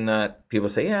that's something that people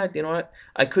say, yeah, you know what?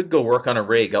 I could go work on a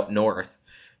rig up north,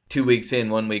 2 weeks in,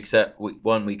 1 week out,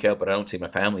 1 week out, but I don't see my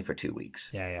family for 2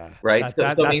 weeks. Yeah. Right.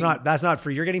 That's not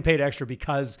free. You're getting paid extra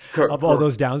because of all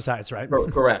those downsides, right?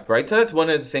 Correct. Right. So that's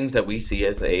one of the things that we see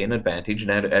as an advantage,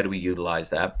 and how do we utilize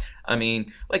that? I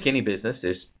mean, like any business,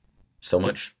 there's so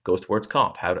much goes towards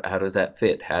comp. How does that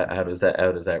fit? How does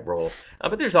that roll?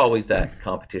 But there's always that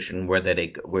competition. Where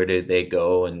did they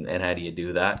go, and how do you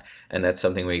do that? And that's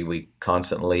something we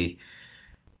constantly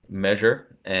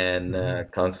measure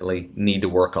and constantly need to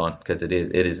work on, because it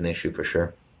is an issue for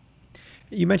sure.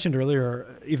 You mentioned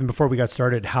earlier, even before we got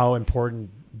started, how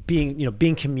important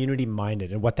being community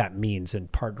minded and what that means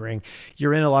and partnering.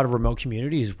 You're in a lot of remote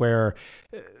communities where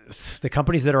the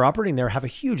companies that are operating there have a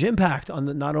huge impact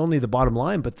on not only the bottom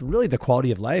line, but really the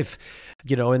quality of life,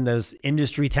 in those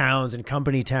industry towns and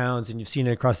company towns. And you've seen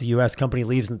it across the US, company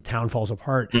leaves and the town falls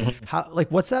apart.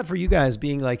 What's that for you guys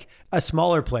being like a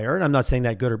smaller player? And I'm not saying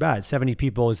that good or bad. 70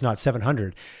 people is not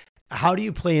 700. How do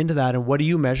you play into that, and what do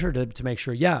you measure to make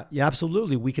sure, yeah,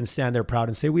 absolutely, we can stand there proud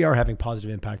and say we are having positive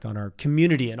impact on our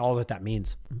community and all that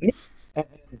means? And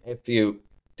if you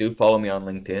do follow me on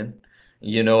LinkedIn,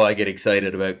 you know I get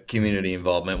excited about community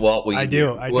involvement, what we I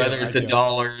do. do, I do. whether I it's the do.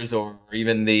 dollars or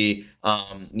even the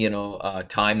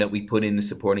time that we put into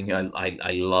supporting.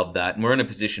 I love that, and we're in a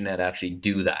position to actually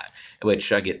do that,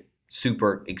 which I get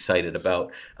super excited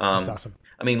about. That's awesome.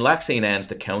 I mean, Lac St. Anne's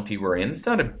the county we're in. It's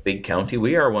not a big county.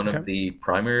 We are one Okay. of the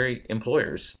primary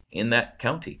employers in that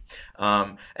county,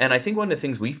 and I think one of the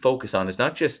things we focus on is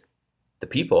not just the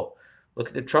people. Look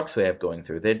at the trucks we have going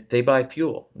through. They buy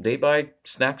fuel. They buy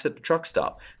snacks at the truck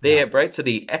stop. They Yeah. have, right. So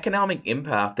the economic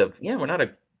impact of, yeah, we're not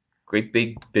a great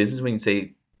big business. We can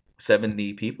say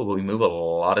 70 people, but we move a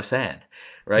lot of sand,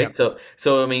 right? Yep.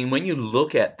 So I mean, when you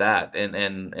look at that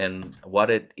and what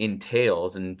it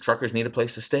entails, and truckers need a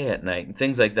place to stay at night and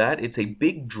things like that, it's a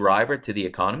big driver to the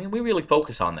economy, and we really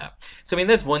focus on that. So I mean,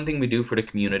 that's one thing we do for the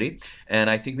community,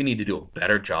 and I think we need to do a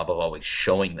better job of always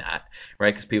showing that,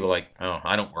 right? Because people are like, oh,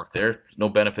 I don't work there, there's no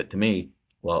benefit to me.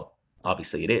 Well,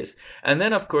 obviously it is. And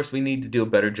then of course we need to do a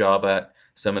better job at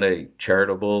some of the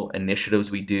charitable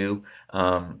initiatives we do.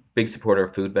 Big supporter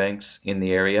of food banks in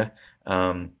the area.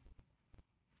 Um,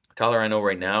 Tyler, I know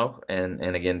right now, and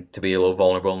again, to be a little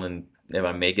vulnerable and if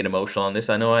I may get emotional on this,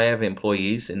 I know I have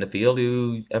employees in the field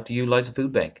who have to utilize a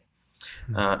food bank,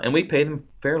 and we pay them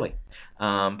fairly.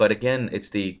 But again, it's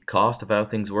the cost of how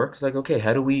things work. It's like, okay,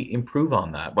 how do we improve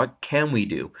on that? What can we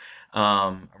do?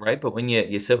 Right? But when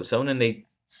you sit with someone and they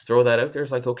throw that out there,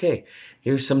 it's like, okay,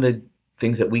 here's some of the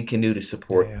things that we can do to Yeah.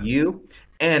 support Yeah. you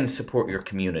and support your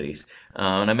communities.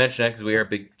 And I mentioned that because we are a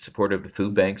big supporter of the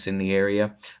food banks in the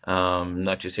area,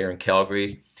 not just here in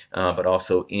Calgary, but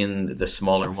also in the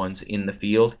smaller ones in the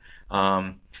field.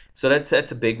 So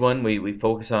that's a big one. We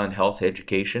focus on health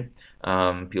education.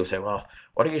 People say, well,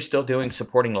 what are you still doing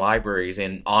supporting libraries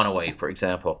in Onaway, for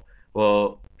example?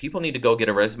 Well, people need to go get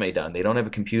a resume done. They don't have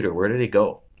a computer. Where do they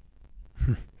go?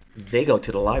 They go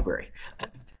to the library.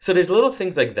 So there's little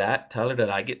things like that, Tyler, that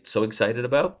I get so excited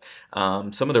about.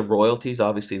 Some of the royalties,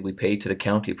 obviously, we pay to the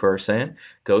county for our sand,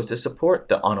 goes to support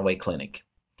the Onaway Clinic,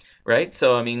 right?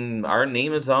 So I mean, our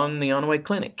name is on the Onaway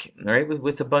Clinic, right,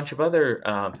 with a bunch of other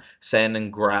sand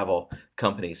and gravel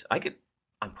companies.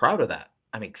 I'm proud of that.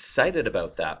 I'm excited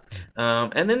about that.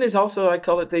 And then there's also, I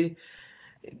call it the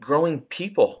growing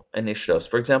people initiatives.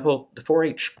 For example, the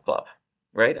 4-H club,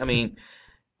 right? I mean,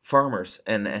 farmers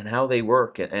and how they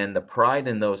work and the pride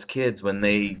in those kids when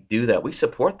they do that. We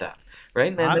support that, right?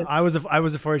 And then, I was a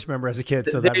 4-H member as a kid,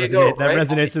 so there you go, that right?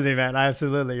 resonates with me, man. I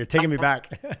absolutely. You're taking me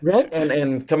back. Right.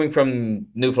 And coming from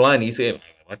Newfoundland, you say,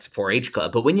 what's a 4-H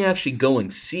club? But when you actually go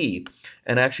and see,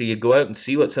 and actually you go out and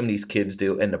see what some of these kids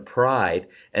do, and the pride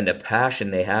and the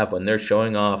passion they have when they're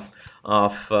showing off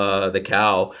the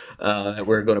cow that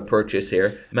we're going to purchase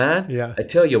here, man, Yeah. I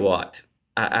tell you what.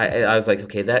 I was like,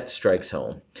 okay, that strikes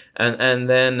home. And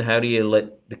then how do you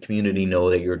let the community know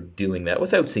that you're doing that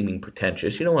without seeming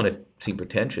pretentious? You don't want to seem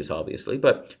pretentious, obviously,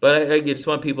 but I just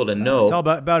want people to It's all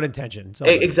know. about intention. It's all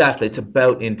about intention. Exactly. It's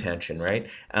about intention, right?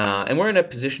 And we're in a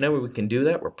position now where we can do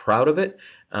that. We're proud of it.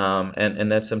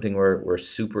 And that's something we're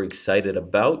super excited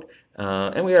about.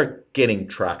 And we are getting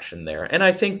traction there. And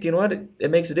I think, you know what?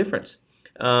 It makes a difference.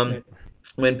 Um, It,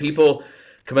 when people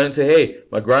come out and say, hey,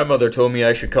 my grandmother told me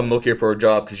I should come look here for a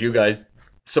job because you guys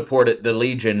supported the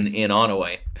Legion in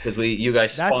Onaway because you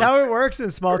guys that's sponsored, how it works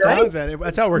in small right? towns, man.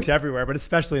 That's how it works everywhere, but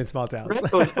especially in small towns. Right.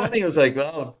 It was funny. It was like,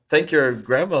 well, thank your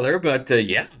grandmother, but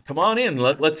yeah, come on in.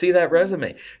 Let's see that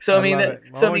resume. So I I mean, love it.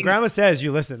 so Well, I when mean, grandma says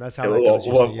you listen, that's how that well, goes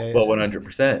usually. Yeah, well, yeah.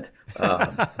 100%.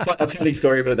 But a funny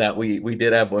story about that. We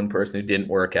did have one person who didn't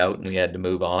work out, and we had to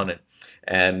move on.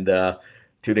 And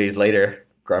 2 days later,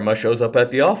 grandma shows up at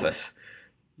the office.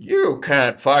 You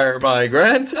can't fire my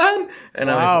grandson.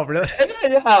 And I Wow, was, really?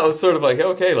 yeah, I was sort of like,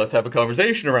 okay, let's have a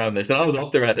conversation around this. And I was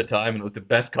up there at the time, and it was the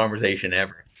best conversation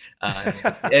ever. Uh,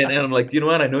 and I'm like, you know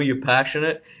what? I know you're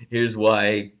passionate. Here's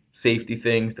why safety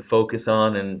things to focus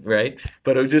on, and right.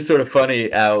 But it was just sort of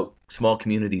funny how small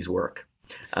communities work.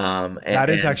 That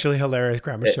is And actually hilarious.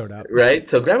 Grandma showed up. right,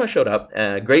 so grandma showed up,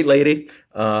 great lady,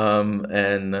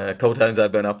 and a couple times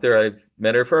I've been up there, I've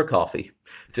met her for a coffee,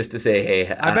 just to say, hey,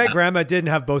 I bet grandma didn't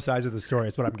have both sides of the story.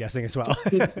 Is what I'm guessing as well.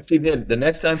 she did. The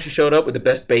next time she showed up with the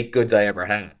best baked goods I ever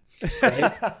had.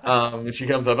 Right? And she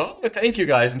comes up, oh, thank you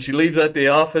guys, and she leaves at the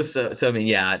office. So I mean,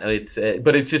 yeah,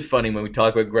 but it's just funny when we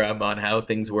talk about grandma and how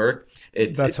things work.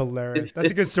 That's hilarious.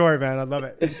 That's a good story, man. I love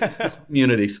it. It's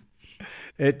communities.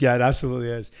 Yeah, it absolutely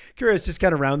is. Curious, just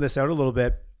kind of round this out a little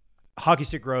bit. hockey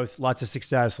stick growth, lots of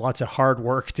success, lots of hard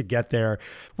work to get there.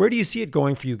 Where do you see it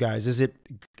going for you guys? Is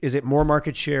it more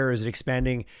market share? Is it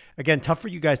expanding? Again, tough for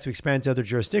you guys to expand to other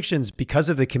jurisdictions because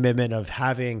of the commitment of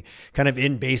having kind of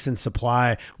in basin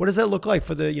supply. What does that look like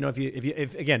for the,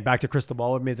 if again, back to crystal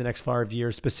ball, maybe the next 5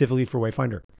 years specifically for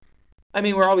Wayfinder? I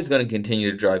mean, we're always going to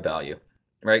continue to drive value,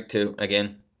 right? To,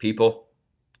 again, people,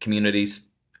 communities,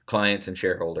 clients, and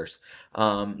shareholders.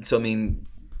 So, I mean,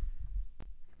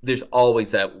 there's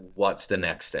always that, what's the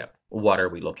next step? What are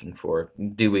we looking for?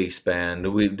 Do we expand?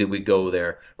 Do we go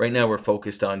there? Right now, we're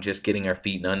focused on just getting our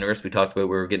feet under us. We talked about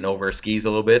we were getting over our skis a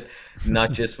little bit,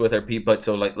 not just with our feet, but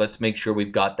so let's make sure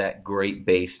we've got that great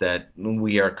base that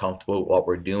we are comfortable with what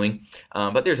we're doing.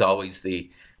 But there's always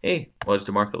hey, what does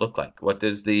the market look like? What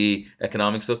does the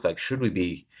economics look like? Should we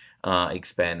be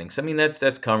expanding? So I mean,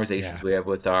 that's conversations we have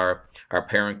with our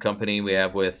parent company. We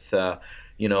have with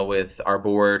with our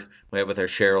board, we have with our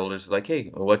shareholders. Like,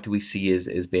 hey, what do we see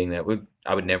as being that?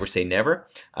 I would never say never.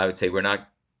 I would say we're not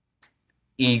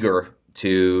eager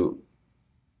to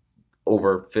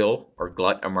overfill or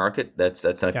glut a market. That's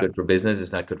not good for business.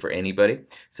 It's not good for anybody.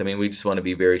 So I mean, we just want to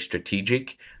be very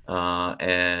strategic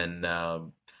and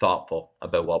thoughtful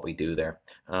about what we do there.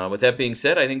 With that being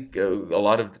said, I think a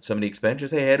lot of some of the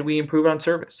expansions, hey, how do we improve on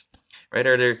service? Right?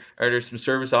 Are there some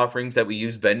service offerings that we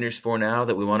use vendors for now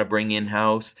that we want to bring in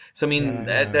house? So I mean,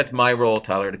 that's my role,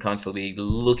 Tyler, to constantly be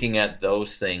looking at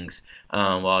those things.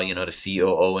 While the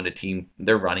COO and the team,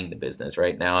 they're running the business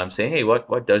right now. I'm saying, hey,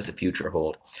 what does the future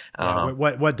hold?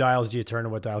 What dials do you turn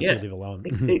and what dials do you leave alone?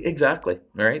 Exactly.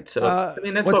 All right. So I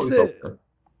mean, that's what we focus on.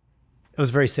 It was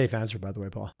a very safe answer, by the way,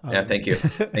 Paul. Yeah, thank you.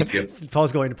 Thank you.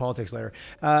 Paul's going to politics later.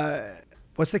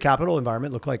 What's the capital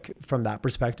environment look like from that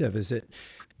perspective? Is it,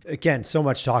 again, so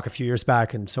much talk a few years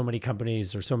back and so many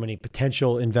companies or so many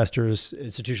potential investors,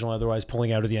 institutional otherwise,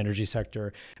 pulling out of the energy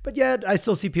sector. But yet I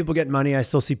still see people getting money. I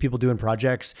still see people doing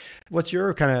projects. What's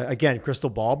your kind of, again, crystal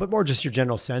ball, but more just your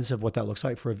general sense of what that looks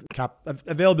like for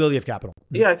availability of capital?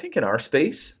 Yeah, I think in our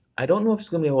space, I don't know if it's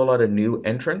going to be a whole lot of new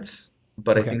entrants,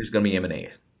 but I think there's going to be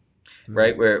M&As.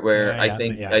 Right, where I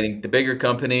think the bigger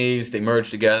companies, they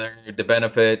merge together, the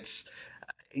benefits.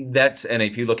 And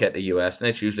if you look at the U.S., and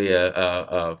that's usually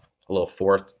a little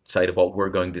foresight of what we're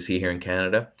going to see here in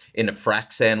Canada. In the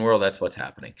frac sand world, that's what's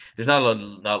happening. There's not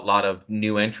a lot of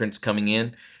new entrants coming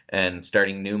in and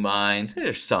starting new mines.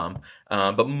 There's some,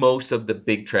 but most of the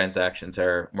big transactions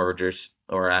are mergers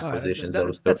or acquisitions.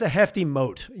 That's a hefty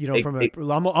moat,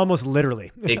 from almost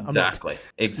literally. Exactly.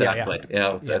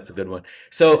 Yeah, that's a good one.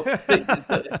 So,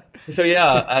 that's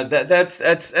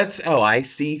how I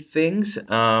see things.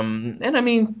 And I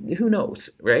mean, who knows,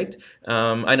 right?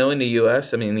 I know in the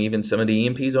U.S., I mean, even some of the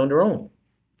E&Ps own their own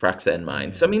frac sand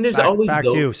mines. So I mean, there's always back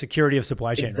to security of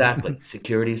supply chain. Exactly, right?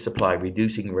 Security of supply,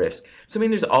 reducing risk. So I mean,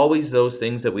 there's always those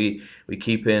things that we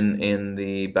keep in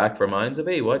the back of our minds of,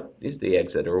 hey, what is the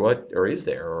exit, or is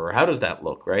there, or how does that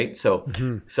look, right? So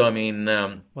so I mean,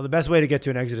 well, the best way to get to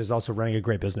an exit is also running a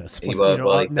great business.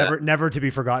 Never to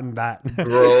be forgotten that.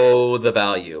 Grow the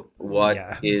value. What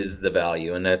is the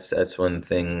value? And that's one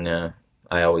thing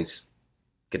I always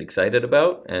get excited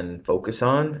about and focus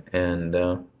on.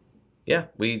 And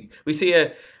we see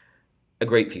a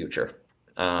great future.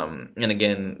 And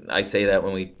again, I say that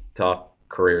when we talk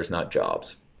careers, not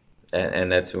jobs.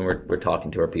 And that's when we're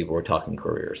talking to our people, we're talking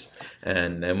careers.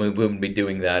 And we wouldn't be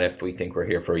doing that if we think we're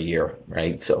here for a year,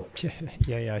 right? So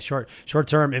yeah. Short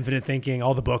term, infinite thinking,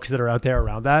 all the books that are out there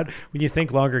around that. When you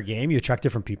think longer game, you attract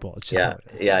different people. It's just how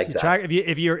it is. Yeah, exactly.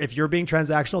 If you're being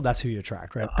transactional, that's who you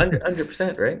attract, right?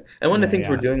 100%, right? And one of the things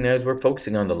we're doing now is we're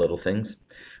focusing on the little things,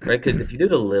 right? Because if you do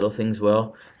the little things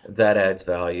well, that adds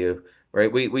value,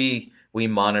 right? We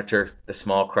monitor the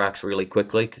small cracks really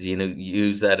quickly because you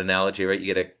use that analogy, right?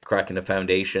 You get a crack in the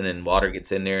foundation and water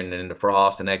gets in there and then the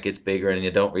frost and that gets bigger and you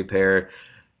don't repair it.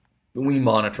 We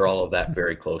monitor all of that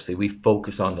very closely. We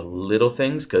focus on the little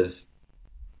things because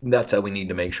that's how we need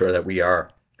to make sure that we are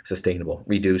sustainable,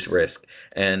 reduce risk,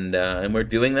 and we're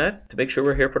doing that to make sure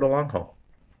we're here for the long haul.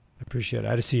 I appreciate it. I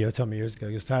had a CEO tell me years ago,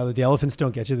 he goes, Tyler, the elephants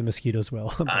don't get you, the mosquitoes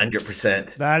will.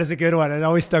 100%. That is a good one. It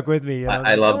always stuck with me. I love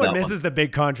that one. No one misses the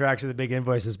big contracts or the big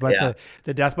invoices, but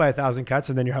the death by 1,000 cuts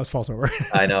and then your house falls over.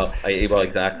 I know. Well,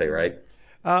 exactly, right?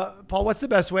 Paul, what's the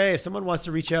best way if someone wants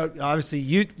to reach out? Obviously,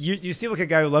 you seem like a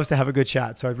guy who loves to have a good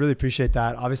chat, so I really appreciate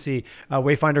that. Obviously,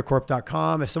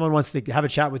 wayfindercorp.com. If someone wants to have a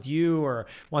chat with you or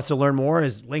wants to learn more,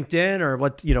 is LinkedIn or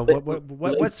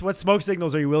what smoke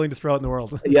signals are you willing to throw out in the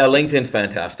world? Yeah, LinkedIn's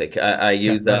fantastic. I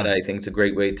use that. I think it's a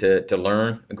great way to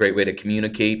learn, a great way to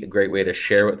communicate, a great way to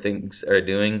share what things are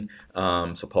doing.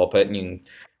 So Paul Petten, you can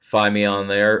find me on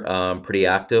there. Pretty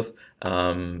active.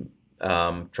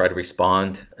 try to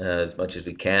respond as much as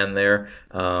we can there.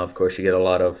 Of course, you get a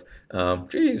lot of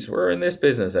geez, we're in this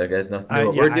business. I guess nothing to do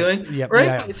what we're doing,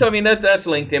 right? Yeah. So I mean that's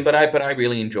LinkedIn, but I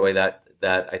really enjoy that.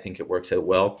 I think it works out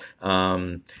well.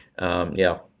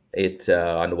 Yeah, it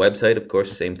on the website, of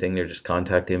course, same thing. There's just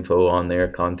contact info on there,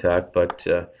 contact. But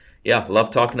yeah,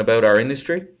 love talking about our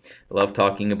industry. Love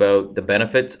talking about the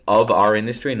benefits of our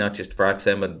industry, not just frac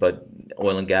sand, but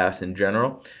oil and gas in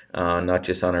general. Not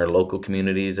just on our local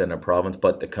communities and our province,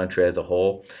 but the country as a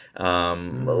whole.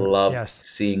 Love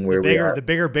seeing where we are. The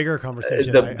bigger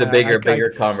conversation. The bigger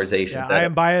conversation. Yeah, I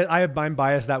am biased. I'm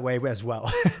biased that way as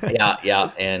well.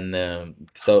 yeah, and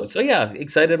so yeah,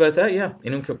 excited about that. Yeah,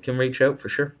 anyone can reach out for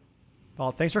sure.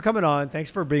 Paul, thanks for coming on.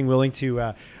 Thanks for being willing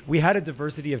to, we had a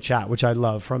diversity of chat, which I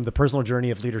love, from the personal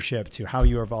journey of leadership to how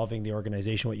you're evolving the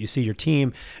organization, what you see, your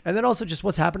team, and then also just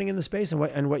what's happening in the space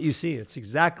and what you see. It's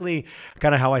exactly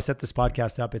kind of how I set this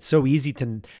podcast up. It's so easy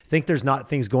to think there's not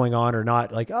things going on, or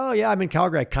not like, oh yeah, I'm in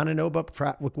Calgary, I kind of know about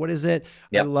what is it?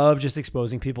 Yep. I love just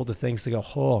exposing people to things to go,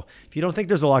 oh, if you don't think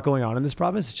there's a lot going on in this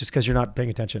province, it's just because you're not paying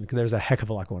attention, because there's a heck of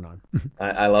a lot going on.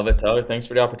 I love it, Tyler. Thanks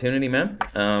for the opportunity, man.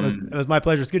 It was my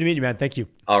pleasure. It's good to meet you, man. Thank you.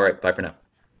 All right. Bye for now.